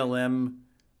BLM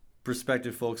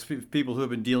perspective folks, people who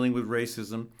have been dealing with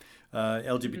racism,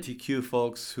 LGBTQ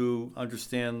folks who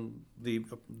understand the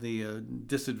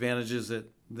disadvantages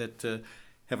that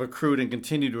have accrued and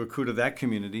continue to accrue to that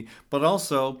community, but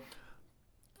also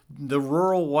the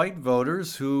rural white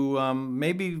voters who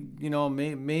may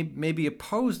be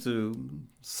opposed to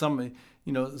some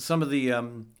of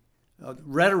the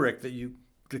rhetoric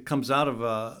that comes out of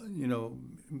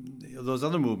those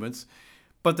other movements,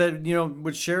 but that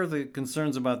would share the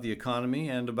concerns about the economy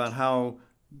and about how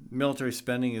military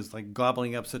spending is like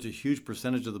gobbling up such a huge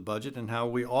percentage of the budget, and how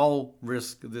we all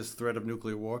risk this threat of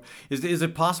nuclear war. Is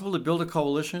it possible to build a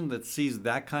coalition that sees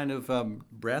that kind of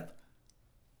breadth?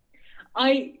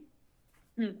 I'm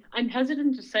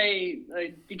hesitant to say,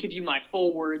 to give you my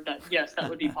full word that yes, that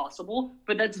would be possible,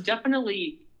 but that's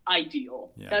definitely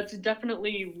ideal. Yeah. That's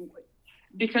definitely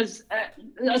because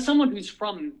as someone who's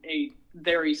from a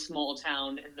very small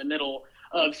town in the middle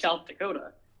of South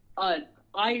Dakota,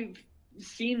 I've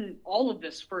seen all of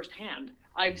this firsthand.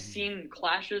 I've seen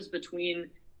clashes between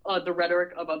the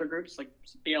rhetoric of other groups like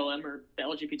BLM or the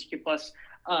LGBTQ plus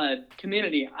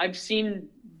community. I've seen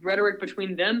rhetoric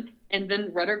between them and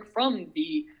then rhetoric from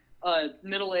the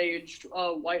middle-aged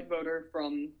white voter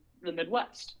from the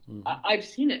Midwest. I've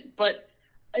seen it, but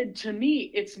to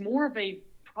me, it's more of a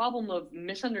problem of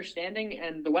misunderstanding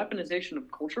and the weaponization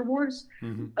of culture wars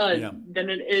than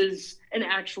it is an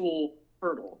actual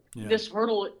hurdle. Yeah. This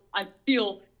hurdle, I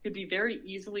feel, could be very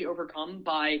easily overcome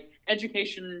by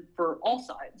education for all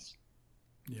sides.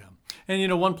 Yeah.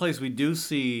 And, one place we do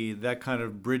see that kind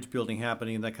of bridge building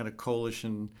happening and that kind of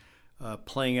coalition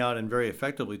playing out, and very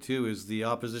effectively too, is the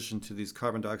opposition to these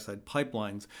carbon dioxide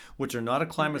pipelines, which are not a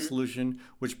climate solution,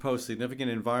 which pose significant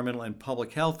environmental and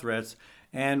public health threats,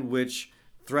 and which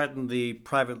threaten the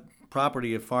private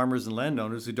property of farmers and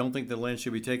landowners who don't think the land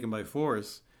should be taken by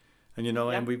force. And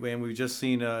and we've just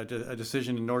seen a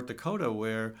decision in North Dakota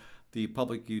where the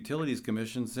Public Utilities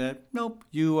Commission said, nope,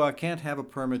 you can't have a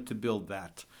permit to build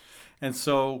that. And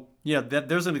so,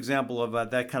 there's an example of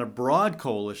that kind of broad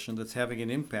coalition that's having an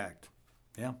impact.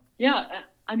 Yeah. Yeah,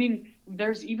 I mean,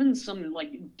 there's even some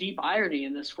deep irony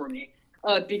in this for me,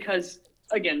 because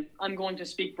again, I'm going to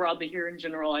speak broadly here and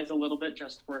generalize a little bit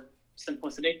just for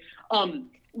simplicity.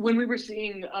 When we were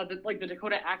seeing the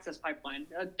Dakota Access Pipeline,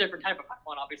 a different type of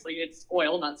pipeline, obviously, it's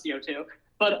oil, not CO2.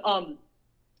 But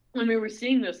when we were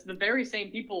seeing this, the very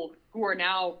same people who are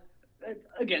now,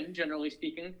 again, generally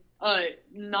speaking,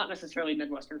 not necessarily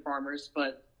Midwestern farmers,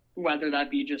 but whether that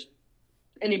be just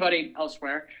anybody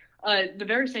elsewhere, the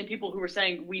very same people who were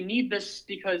saying we need this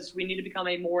because we need to become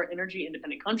a more energy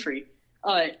independent country,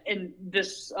 and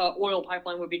this oil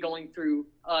pipeline would be going through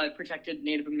protected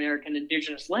Native American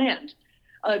indigenous land.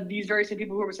 These very same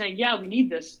people who were saying, we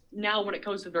need this, now when it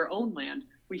comes to their own land,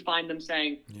 we find them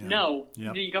saying, no,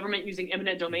 the government using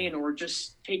eminent domain or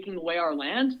just taking away our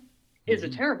land is a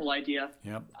terrible idea.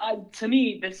 To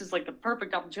me, this is the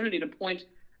perfect opportunity to point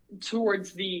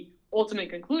towards the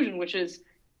ultimate conclusion, which is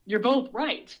you're both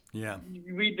right.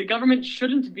 The government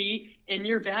shouldn't be in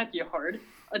your backyard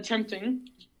attempting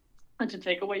to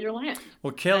take away your land.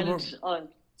 Well, Caleb,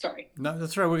 sorry. No,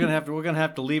 that's right. We're gonna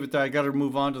have to leave it there. I got to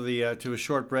move on to to a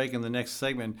short break in the next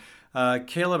segment.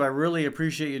 Caleb, I really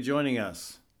appreciate you joining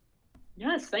us.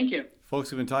 Yes, thank you.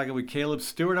 Folks, we've been talking with Caleb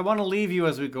Stewart. I want to leave you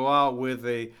as we go out with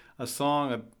a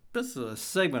song. This is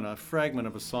a fragment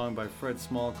of a song by Fred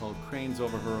Small called "Cranes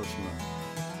Over Hiroshima."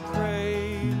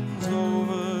 Cranes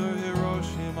over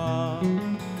Hiroshima,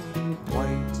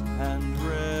 white and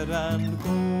red and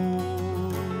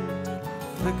gold,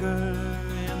 flicker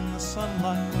in the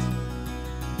sunlight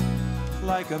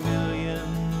like a million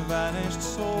vanished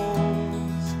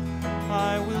souls.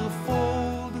 I will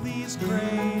fold these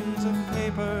grains of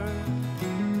paper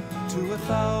to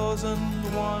 1,000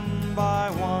 one by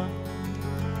one,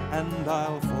 and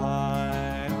I'll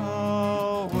fly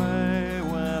away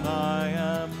when I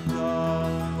am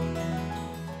done.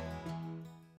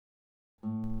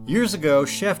 Years ago,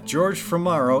 Chef George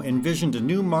Framaro envisioned a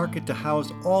new market to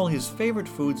house all his favorite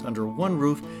foods under one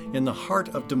roof in the heart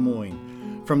of Des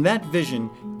Moines. From that vision,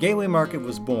 Gateway Market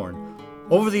was born.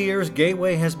 Over the years,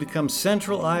 Gateway has become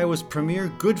Central Iowa's premier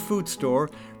good food store,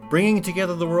 bringing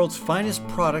together the world's finest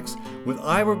products with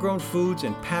Iowa-grown foods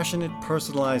and passionate,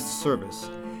 personalized service.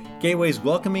 Gateway's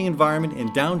welcoming environment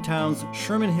in downtown's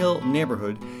Sherman Hill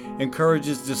neighborhood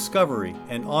encourages discovery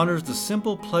and honors the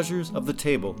simple pleasures of the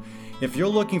table. If you're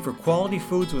looking for quality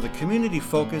foods with a community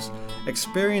focus,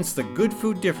 experience the good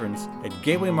food difference at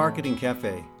Gateway Market and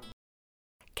Cafe.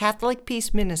 Catholic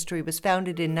Peace Ministry was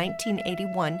founded in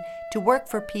 1981 to work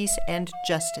for peace and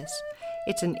justice.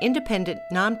 It's an independent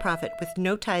nonprofit with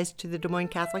no ties to the Des Moines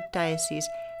Catholic Diocese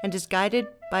and is guided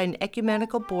by an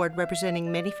ecumenical board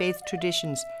representing many faith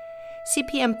traditions.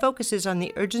 CPM focuses on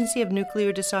the urgency of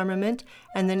nuclear disarmament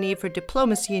and the need for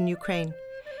diplomacy in Ukraine.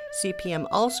 CPM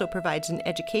also provides an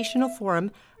educational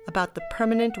forum about the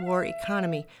permanent war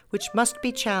economy, which must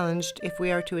be challenged if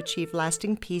we are to achieve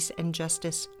lasting peace and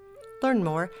justice. Learn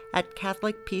more at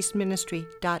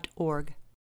catholicpeaceministry.org.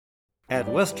 At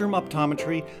Westrom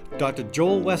Optometry, Dr.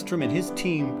 Joel Westrom and his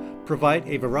team provide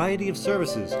a variety of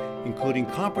services, including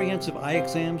comprehensive eye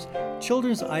exams,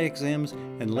 children's eye exams,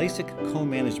 and LASIK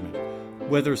co-management.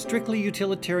 Whether strictly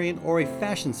utilitarian or a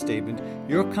fashion statement,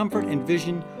 your comfort and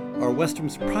vision are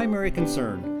Westrom's primary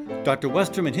concern. Dr.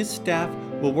 Westrom and his staff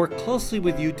will work closely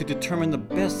with you to determine the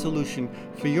best solution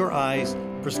for your eyes,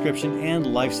 prescription,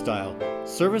 and lifestyle.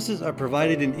 Services are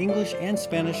provided in English and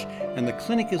Spanish, and the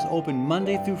clinic is open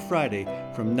Monday through Friday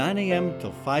from 9 a.m.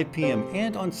 till 5 p.m.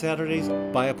 and on Saturdays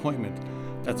by appointment.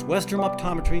 That's Westrom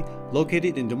Optometry,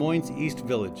 located in Des Moines East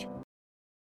Village.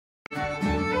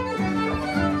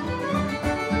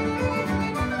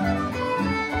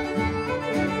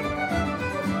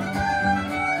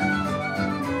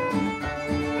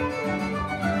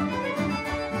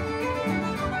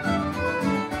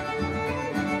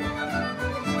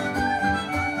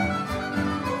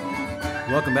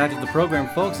 Welcome back to the program,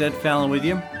 folks. Ed Fallon with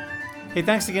you. Hey,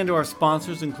 thanks again to our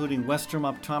sponsors, including Westrom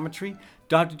Optometry.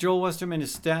 Dr. Joel Westrom and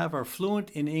his staff are fluent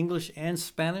in English and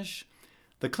Spanish.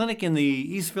 The clinic in the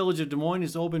East Village of Des Moines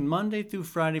is open Monday through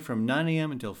Friday from 9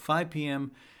 a.m. until 5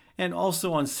 p.m. and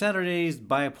also on Saturdays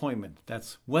by appointment.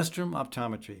 That's Westrom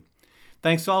Optometry.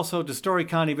 Thanks also to Story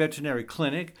County Veterinary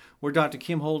Clinic, where Dr.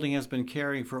 Kim Holding has been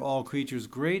caring for all creatures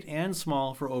great and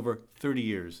small for over 30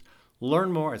 years.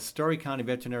 Learn more at Story County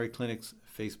Veterinary Clinic's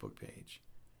Facebook page.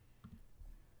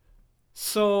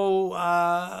 So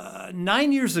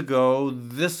 9 years ago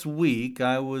this week,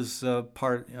 I was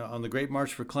part on the Great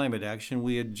March for Climate Action.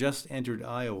 We had just entered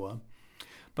Iowa,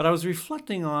 but I was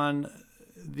reflecting on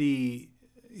we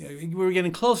were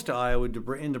getting close to Iowa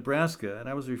in Nebraska, and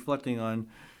I was reflecting on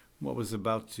what was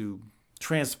about to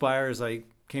transpire as I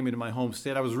came into my home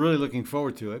state. I was really looking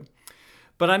forward to it.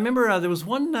 But I remember there was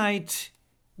one night.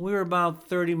 We were about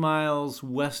 30 miles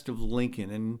west of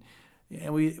Lincoln,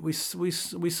 and we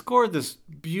scored this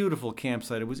beautiful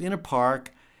campsite. It was in a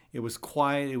park. It was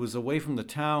quiet. It was away from the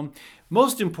town.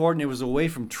 Most important, it was away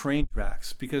from train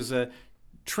tracks, because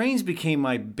trains became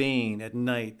my bane at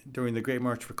night during the Great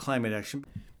March for Climate Action.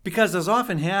 Because, as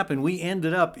often happened, we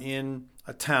ended up in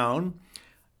a town,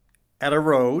 at a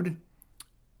road,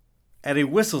 at a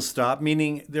whistle stop,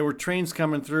 meaning there were trains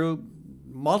coming through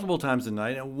multiple times a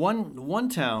night. And one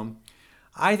town,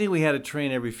 I think we had a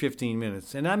train every 15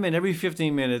 minutes. And I mean every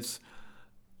 15 minutes,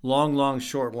 long, long,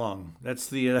 short, long. That's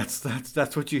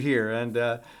what you hear. And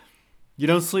you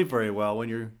don't sleep very well when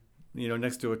you're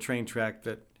next to a train track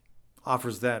that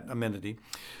offers that amenity.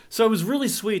 So it was really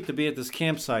sweet to be at this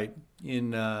campsite in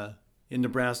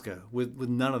Nebraska with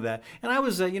none of that. And I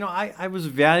was I was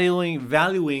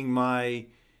valuing my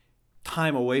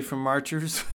time away from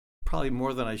marchers. Probably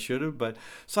more than I should have, but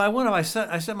so I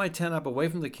set my tent up away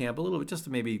from the camp a little bit, just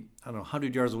maybe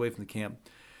 100 yards away from the camp,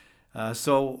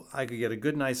 so I could get a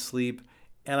good night's sleep.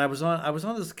 And I was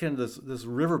on this kind of this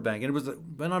riverbank, and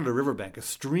went on a riverbank, a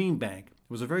stream bank. It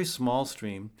was a very small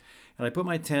stream, and I put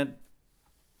my tent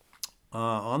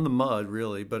on the mud,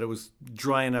 really, but it was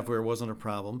dry enough where it wasn't a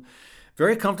problem.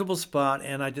 Very comfortable spot,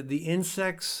 and I did the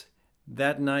insects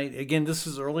that night. Again, this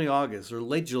is early August or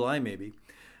late July, maybe.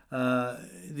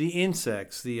 The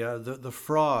insects, the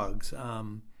frogs,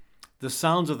 the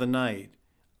sounds of the night,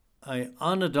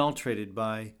 unadulterated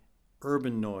by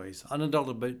urban noise,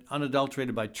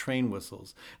 unadulterated by train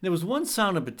whistles. There was one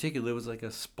sound in particular. It was like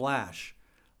a splash,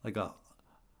 like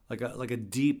a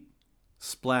deep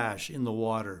splash in the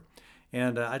water.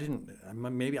 And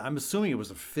I'm assuming it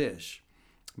was a fish.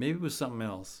 Maybe it was something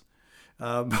else.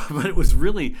 But it was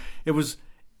really, it would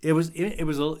have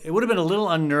been a little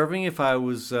unnerving if I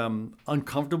was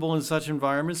uncomfortable in such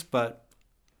environments, but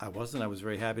I wasn't. I was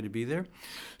very happy to be there.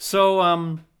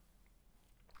 So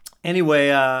anyway,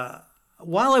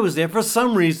 while I was there, for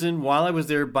some reason, while I was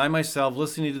there by myself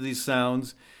listening to these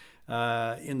sounds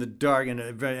in the dark, and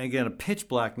again, a pitch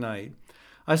black night,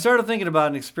 I started thinking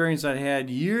about an experience I'd had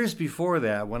years before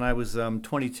that when I was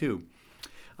 22.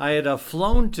 I had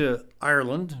flown to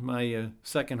Ireland, my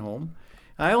second home.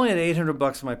 I only had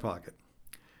 $800 in my pocket.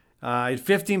 I had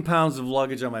 15 pounds of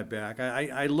luggage on my back.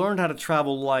 I learned how to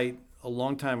travel light a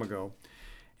long time ago.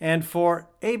 And for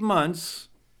 8 months,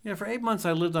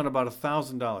 I lived on about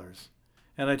 $1,000.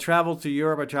 And I traveled to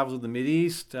Europe. I traveled to the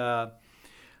Mideast.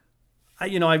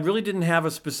 I really didn't have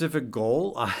a specific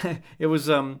goal. It was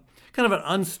kind of an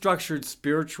unstructured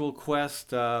spiritual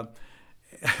quest.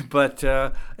 But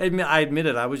I admit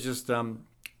it. I was just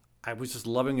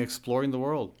loving exploring the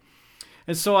world.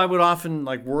 And so I would often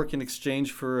work in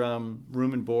exchange for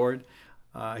room and board.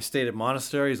 I stayed at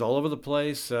monasteries all over the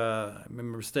place. I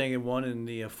remember staying at one in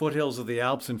the foothills of the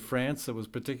Alps in France that was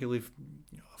particularly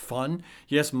fun.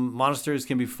 Yes, monasteries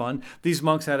can be fun. These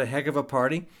monks had a heck of a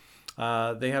party.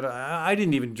 I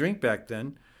didn't even drink back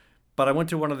then, but I went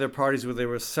to one of their parties where they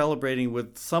were celebrating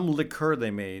with some liqueur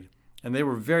they made, and they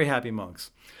were very happy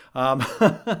monks.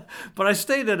 But I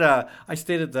stayed at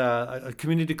a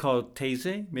community called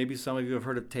Taizé. Maybe some of you have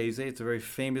heard of Taizé. It's a very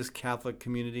famous Catholic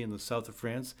community in the south of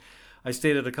France. I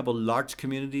stayed at a couple of large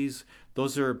communities.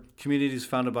 Those are communities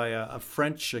founded by a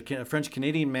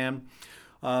French-Canadian man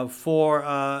for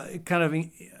kind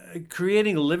of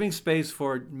creating a living space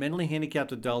for mentally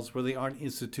handicapped adults where they aren't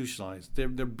institutionalized. They're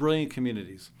brilliant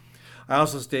communities. I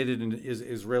also stayed in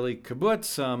Israeli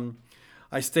kibbutz.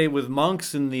 I stayed with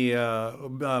monks in the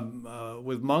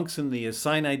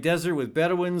Sinai Desert with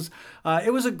Bedouins.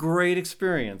 It was a great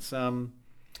experience.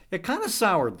 It kind of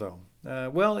soured though.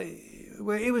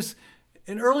 It was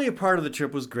an earlier part of the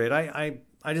trip was great. I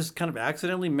just kind of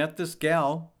accidentally met this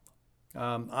gal,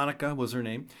 Annika was her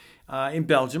name, in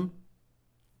Belgium,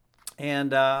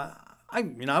 and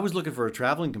I was looking for a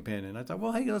traveling companion. I thought,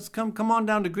 well, hey, let's come on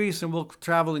down to Greece and we'll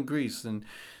travel in Greece.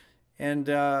 And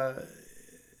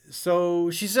so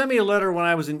she sent me a letter when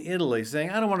I was in Italy saying,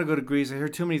 I don't want to go to Greece. I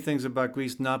heard too many things about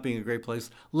Greece not being a great place.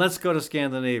 Let's go to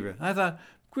Scandinavia. I thought,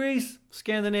 Greece,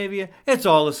 Scandinavia, it's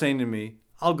all the same to me.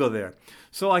 I'll go there.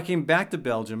 So I came back to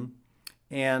Belgium,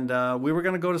 and we were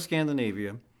going to go to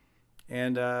Scandinavia.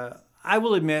 And I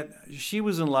will admit, she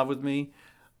was in love with me.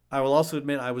 I will also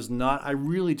admit I was not. I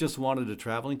really just wanted a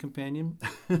traveling companion.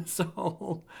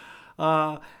 So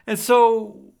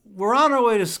we're on our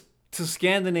way to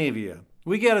Scandinavia.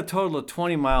 We get a total of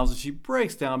 20 miles, and she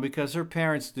breaks down because her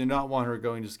parents do not want her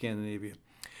going to Scandinavia.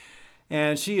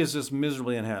 And she is just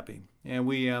miserably unhappy. And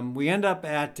we end up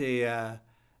at a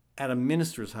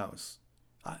minister's house.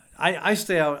 I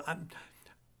stay out.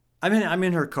 I'm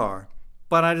in her car,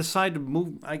 but I decide to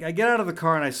move. I get out of the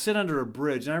car and I sit under a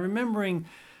bridge. And I'm remembering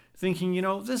thinking,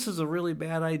 this is a really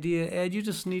bad idea, Ed. You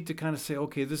just need to kind of say,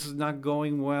 okay, this is not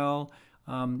going well.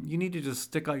 You need to just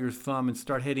stick out your thumb and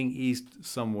start heading east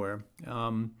somewhere.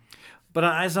 But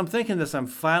as I'm thinking this, I'm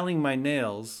filing my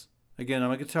nails. Again,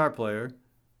 I'm a guitar player.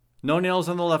 No nails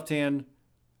on the left hand,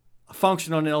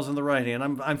 functional nails on the right hand.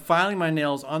 I'm filing my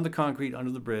nails on the concrete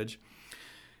under the bridge.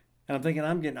 And I'm thinking,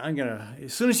 I'm gonna,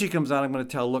 as soon as she comes out, I'm gonna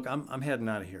tell, look, I'm heading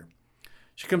out of here.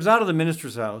 She comes out of the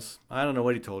minister's house. I don't know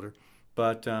what he told her,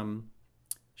 but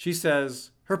she says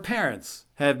her parents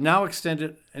have now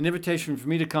extended an invitation for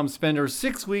me to come spend her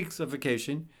 6 weeks of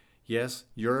vacation. Yes,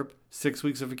 Europe, 6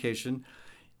 weeks of vacation.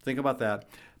 Think about that.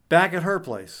 Back at her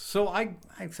place. So I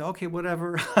said, okay,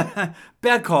 whatever.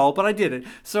 Bad call, but I did it.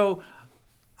 So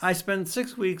I spent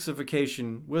 6 weeks of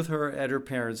vacation with her at her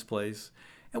parents' place.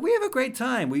 And we have a great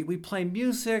time. We play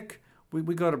music. We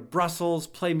go to Brussels,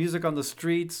 play music on the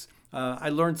streets. I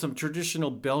learned some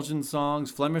traditional Belgian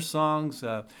songs, Flemish songs.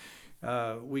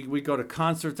 We go to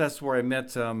concerts. That's where I met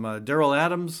Daryl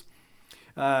Adams.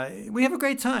 We have a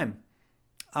great time.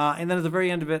 And then at the very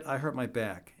end of it, I hurt my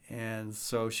back. And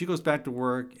so she goes back to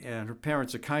work, and her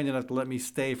parents are kind enough to let me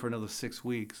stay for another 6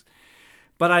 weeks.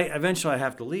 But eventually I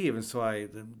have to leave, and so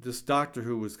this doctor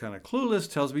who was kind of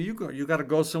clueless tells me, you got to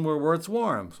go somewhere where it's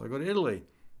warm. So I go to Italy.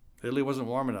 Italy wasn't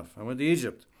warm enough. I went to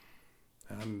Egypt.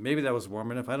 Maybe that was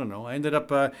warm enough. I don't know. I ended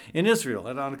up in Israel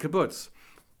on a kibbutz.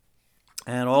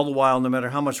 And all the while, no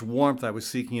matter how much warmth I was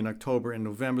seeking in October and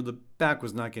November, the back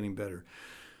was not getting better.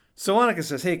 So Annika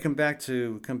says, "Hey, come back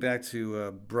to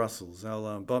Brussels,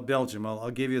 Belgium. I'll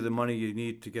give you the money you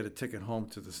need to get a ticket home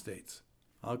to the States."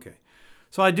 Okay,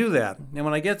 so I do that, and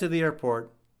when I get to the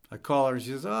airport, I call her, and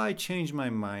she says, "Oh, I changed my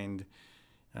mind.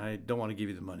 I don't want to give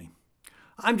you the money."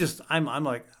 I'm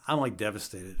like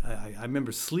devastated. I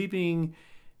remember sleeping,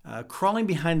 crawling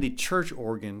behind the church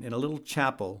organ in a little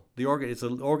chapel. It's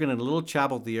an organ in a little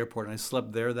chapel at the airport, and I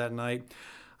slept there that night.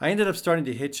 I ended up starting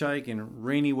to hitchhike in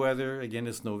rainy weather. Again,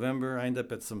 it's November. I ended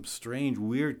up at some strange,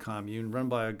 weird commune run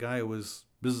by a guy who was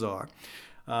bizarre.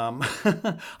 I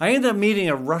ended up meeting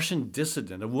a Russian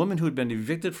dissident, a woman who had been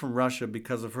evicted from Russia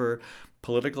because of her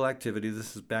political activity.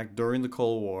 This is back during the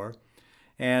Cold War.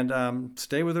 And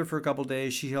stay with her for a couple of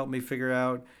days. She helped me figure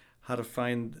out how to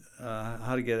find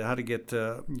how to get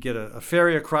a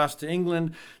ferry across to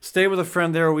England. Stay with a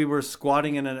friend there. We were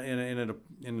squatting in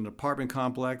an apartment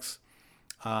complex.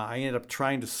 I ended up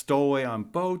trying to stow away on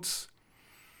boats.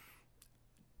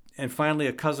 And finally,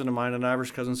 a cousin of mine, an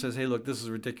Irish cousin, says, "Hey, look, this is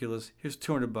ridiculous. Here's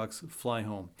 $200. Fly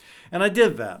home." And I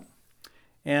did that.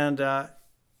 And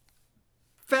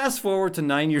fast forward to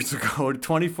 9 years ago,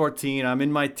 2014. I'm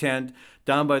in my tent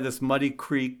down by this muddy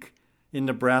creek in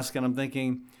Nebraska, and I'm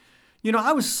thinking,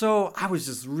 I was so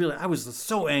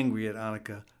angry at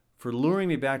Annika for luring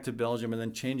me back to Belgium and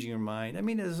then changing her mind. I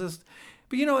mean, it's just,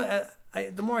 but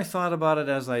the more I thought about it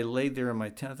as I laid there in my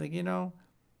tent, I think,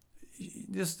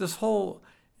 this whole,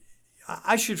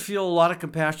 I should feel a lot of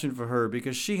compassion for her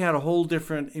because she had a whole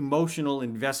different emotional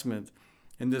investment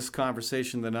in this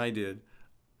conversation than I did.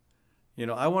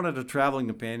 I wanted a traveling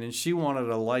companion. She wanted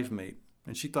a life mate,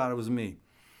 and she thought it was me.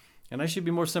 And I should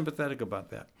be more sympathetic about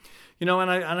that. And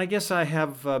I guess I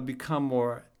have become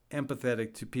more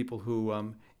empathetic to people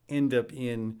who end up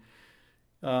in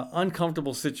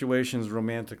uncomfortable situations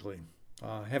romantically.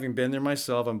 Having been there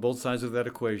myself on both sides of that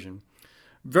equation.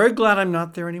 Very glad I'm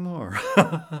not there anymore.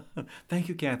 Thank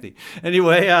you, Kathy.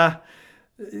 Anyway,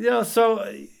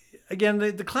 so again,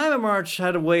 the Climate March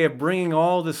had a way of bringing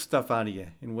all this stuff out of you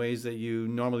in ways that you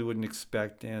normally wouldn't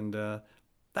expect. And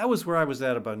that was where I was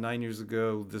at about 9 years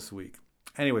ago this week.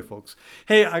 Anyway, folks,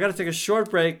 hey, I got to take a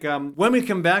short break. When we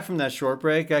come back from that short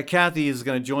break, Kathy is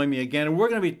going to join me again, and we're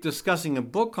going to be discussing a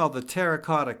book called The Terra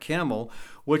Cotta Camel,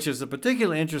 which is of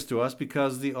particular interest to us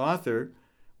because the author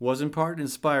was in part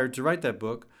inspired to write that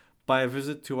book by a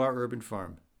visit to our urban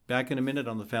farm. Back in a minute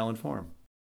on the Fallon Forum.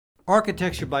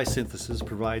 Architecture by Synthesis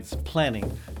provides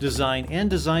planning, design, and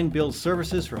design-build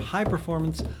services for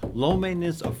high-performance,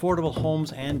 low-maintenance, affordable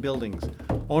homes and buildings.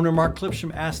 Owner Mark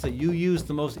Clipsham asks that you use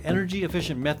the most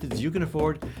energy-efficient methods you can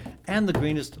afford and the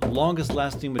greenest,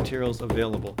 longest-lasting materials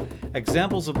available.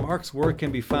 Examples of Mark's work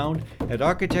can be found at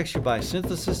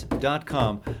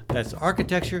architecturebysynthesis.com. That's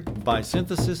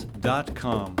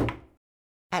architecturebysynthesis.com.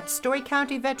 At Story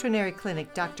County Veterinary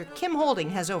Clinic, Dr. Kim Holding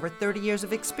has over 30 years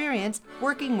of experience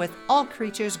working with all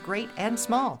creatures great and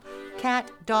small. Cat,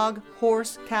 dog,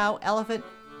 horse, cow, elephant.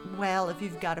 Well, if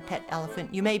you've got a pet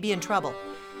elephant, you may be in trouble.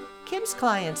 Kim's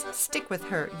clients stick with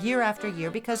her year after year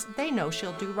because they know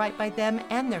she'll do right by them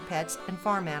and their pets and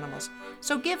farm animals.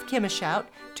 So give Kim a shout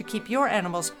to keep your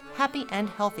animals happy and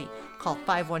healthy. Call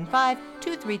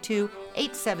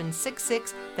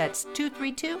 515-232-8766. That's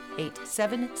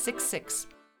 232-8766.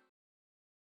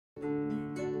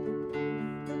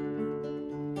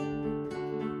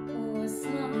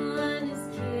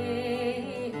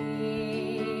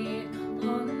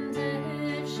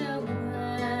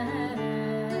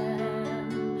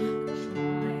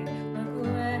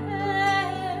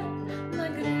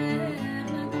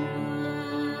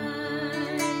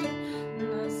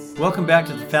 Welcome back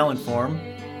to the Fallon Forum.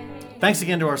 Thanks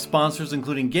again to our sponsors,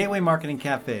 including Gateway Marketing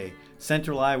Cafe,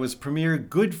 Central Iowa's premier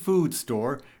good food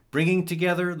store, bringing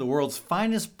together the world's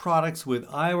finest products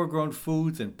with Iowa-grown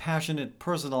foods and passionate,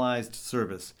 personalized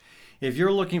service. If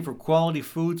you're looking for quality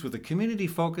foods with a community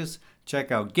focus,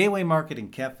 check out Gateway Marketing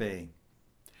Cafe.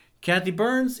 Kathy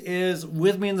Byrnes is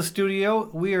with me in the studio.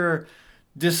 We are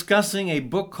discussing a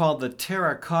book called The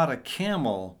Terra Cotta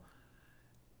Camel,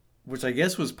 which I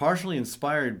guess was partially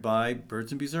inspired by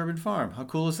Birds and Bees Urban Farm. How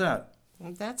cool is that?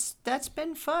 That's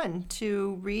been fun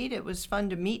to read. It was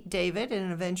fun to meet David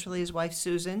and eventually his wife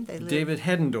Susan. David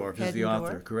Heddendorf is the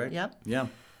author, correct? Yep. Yeah.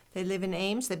 They live in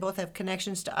Ames. They both have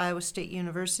connections to Iowa State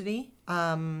University.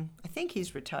 I think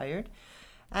he's retired.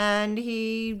 And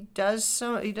he does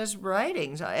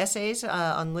writings, essays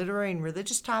on literary and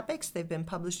religious topics. They've been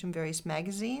published in various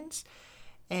magazines.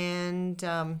 And,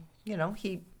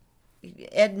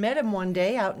 Ed met him one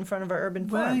day out in front of our urban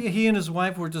farm. Well, he and his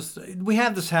wife were we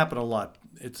have this happen a lot.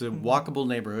 It's a walkable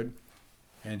neighborhood.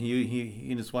 And he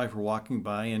and his wife were walking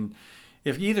by, and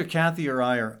if either Kathy or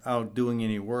I are out doing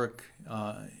any work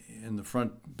in the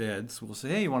front beds, we'll say,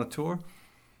 "Hey, you want a tour?"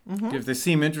 Mm-hmm. If they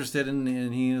seem interested, and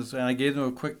I gave them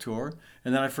a quick tour,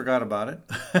 and then I forgot about it.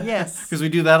 Yes. Because we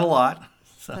do that a lot.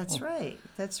 So. That's right.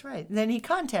 And then he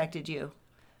contacted you.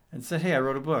 And said, "Hey, I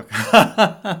wrote a book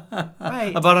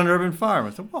right. about an urban farm." I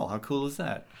said, "Well, how cool is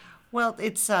that?" Well,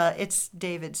 it's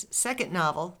David's second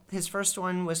novel. His first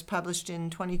one was published in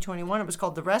 2021. It was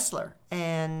called The Wrestler,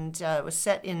 and it was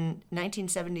set in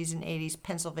 1970s and 80s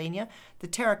Pennsylvania. The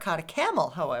Terra Cotta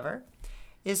Camel, however,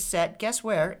 is set, guess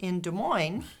where? In Des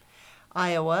Moines,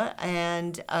 Iowa.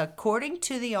 And according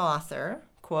to the author,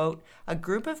 quote, "A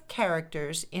group of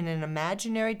characters in an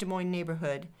imaginary Des Moines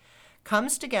neighborhood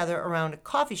comes together around a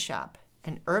coffee shop,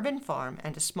 an urban farm,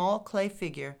 and a small clay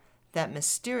figure that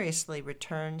mysteriously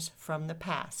returns from the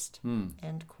past."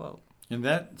 End quote. And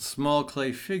that small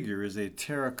clay figure is a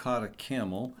Terra Cotta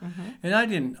Camel. Mm-hmm. And I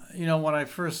didn't, when I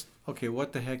first,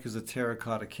 what the heck is a Terra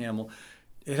Cotta Camel?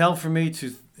 It helped for me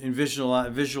to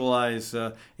visualize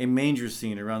a manger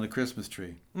scene around the Christmas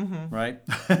tree, right?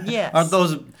 Yes. Aren't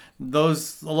those,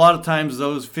 a lot of times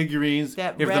those figurines,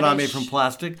 if they're not made from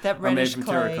plastic, are made from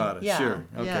clay. terracotta? Yeah, sure.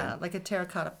 Okay. Yeah, like a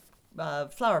terracotta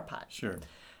flower pot. Sure.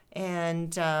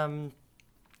 And one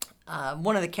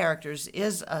of the characters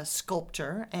is a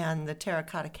sculptor, and the Terra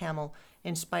Cotta Camel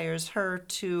inspires her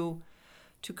to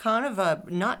kind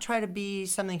of not try to be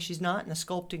something she's not in the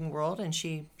sculpting world, and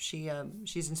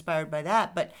she's inspired by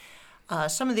that. But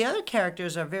some of the other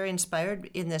characters are very inspired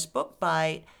in this book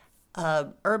by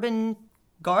urban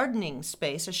gardening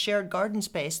space, a shared garden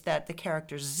space that the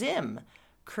character Zim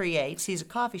creates. He's a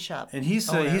coffee shop and he's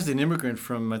an immigrant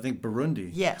from, I think,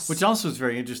 Burundi. Yes. Which also is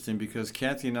very interesting because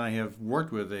Kathy and I have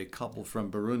worked with a couple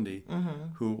from Burundi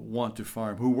who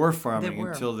were farming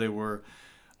until they were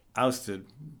ousted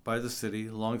by the city,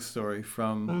 long story,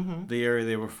 from the area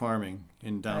they were farming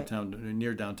in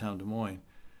near downtown Des Moines.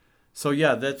 So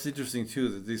yeah, that's interesting too,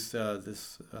 that this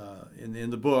in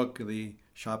the book, the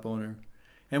shop owner,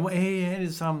 and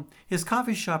his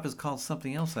coffee shop is called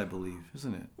something else, I believe,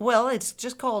 isn't it? Well, it's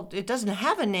just called, it doesn't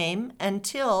have a name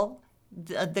until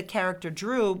the character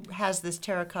Drew has this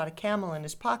terracotta camel in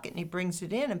his pocket, and he brings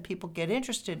it in, and people get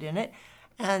interested in it,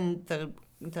 and the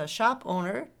shop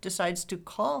owner decides to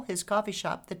call his coffee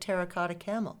shop the Terra Cotta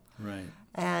Camel. Right.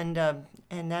 And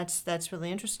that's really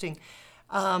interesting.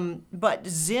 But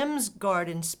Zim's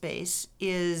garden space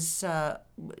is,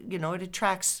 it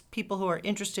attracts people who are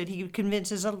interested. He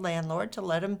convinces a landlord to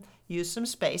let him use some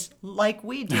space, like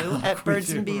we do at Birds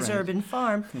and Bees Urban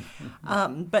Farm.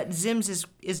 But Zim's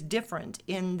is different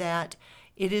in that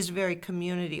it is very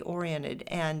community oriented,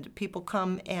 and people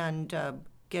come and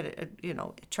get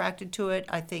attracted to it.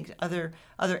 I think other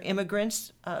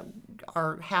immigrants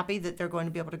are happy that they're going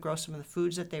to be able to grow some of the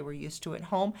foods that they were used to at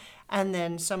home, and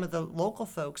then some of the local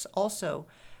folks also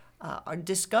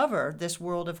discover this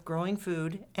world of growing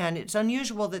food. And it's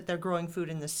unusual that they're growing food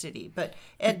in the city. But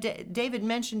David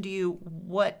mentioned to you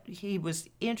what he was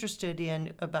interested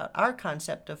in about our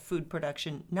concept of food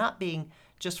production not being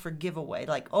just for giveaway,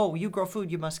 like, oh, you grow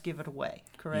food, you must give it away,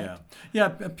 correct? Yeah.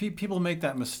 People make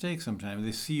that mistake sometimes.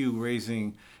 They see you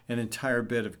raising an entire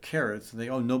bed of carrots,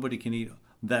 and nobody can eat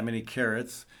that many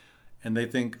carrots, and they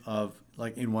think of,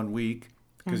 like, in 1 week,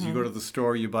 because you go to the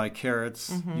store, you buy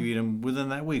carrots, you eat them within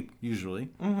that week,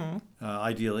 usually,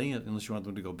 ideally, unless you want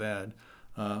them to go bad.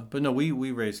 But no,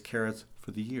 we raise carrots for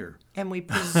the year. And we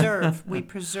preserve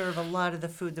a lot of the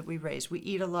food that we raise. We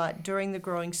eat a lot during the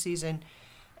growing season,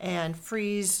 and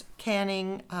freeze,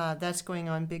 canning, that's going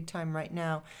on big time right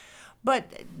now.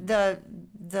 But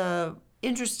the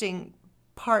interesting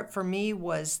part for me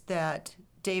was that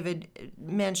David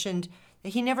mentioned that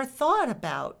he never thought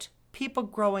about people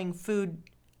growing food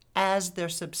as their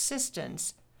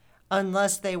subsistence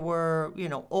unless they were,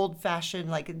 old-fashioned,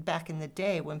 like back in the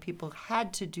day when people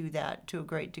had to do that to a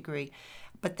great degree.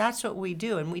 But that's what we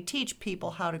do, and we teach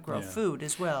people how to grow food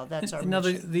as well. That's our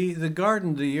mission. The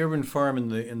garden, the urban farm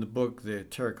in the book, the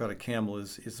Terra Cotta Camel,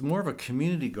 is more of a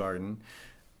community garden,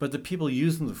 but the people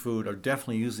using the food are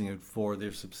definitely using it for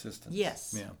their subsistence.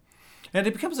 Yes. Yeah. And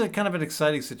it becomes a kind of an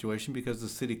exciting situation because the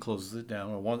city closes it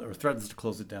down or threatens to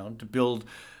close it down to build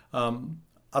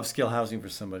upscale housing for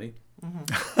somebody.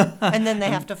 And then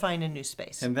they have to find a new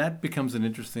space. And that becomes an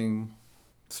interesting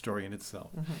story in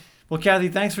itself. Well, Kathy,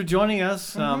 thanks for joining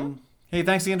us. Hey,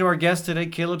 thanks again to our guest today,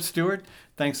 Caleb Stewart.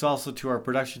 Thanks also to our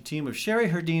production team of Sherry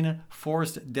Herdina,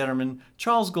 Forrest Detterman,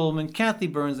 Charles Goldman, Kathy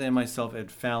Byrnes, and myself,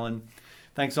 Ed Fallon.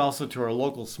 Thanks also to our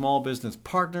local small business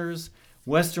partners,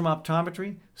 Western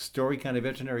Optometry, Story County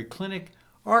Veterinary Clinic,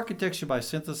 Architecture by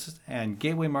Synthesis, and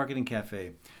Gateway Marketing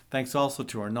Cafe. Thanks also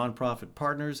to our nonprofit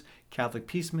partners, Catholic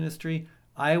Peace Ministry,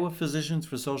 Iowa Physicians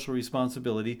for Social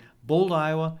Responsibility, Bold,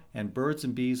 Iowa, and Birds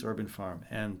and Bees Urban Farm.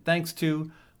 And thanks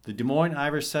to the Des Moines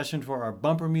Irish Session for our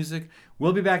bumper music.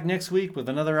 We'll be back next week with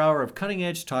another hour of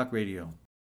cutting-edge talk radio.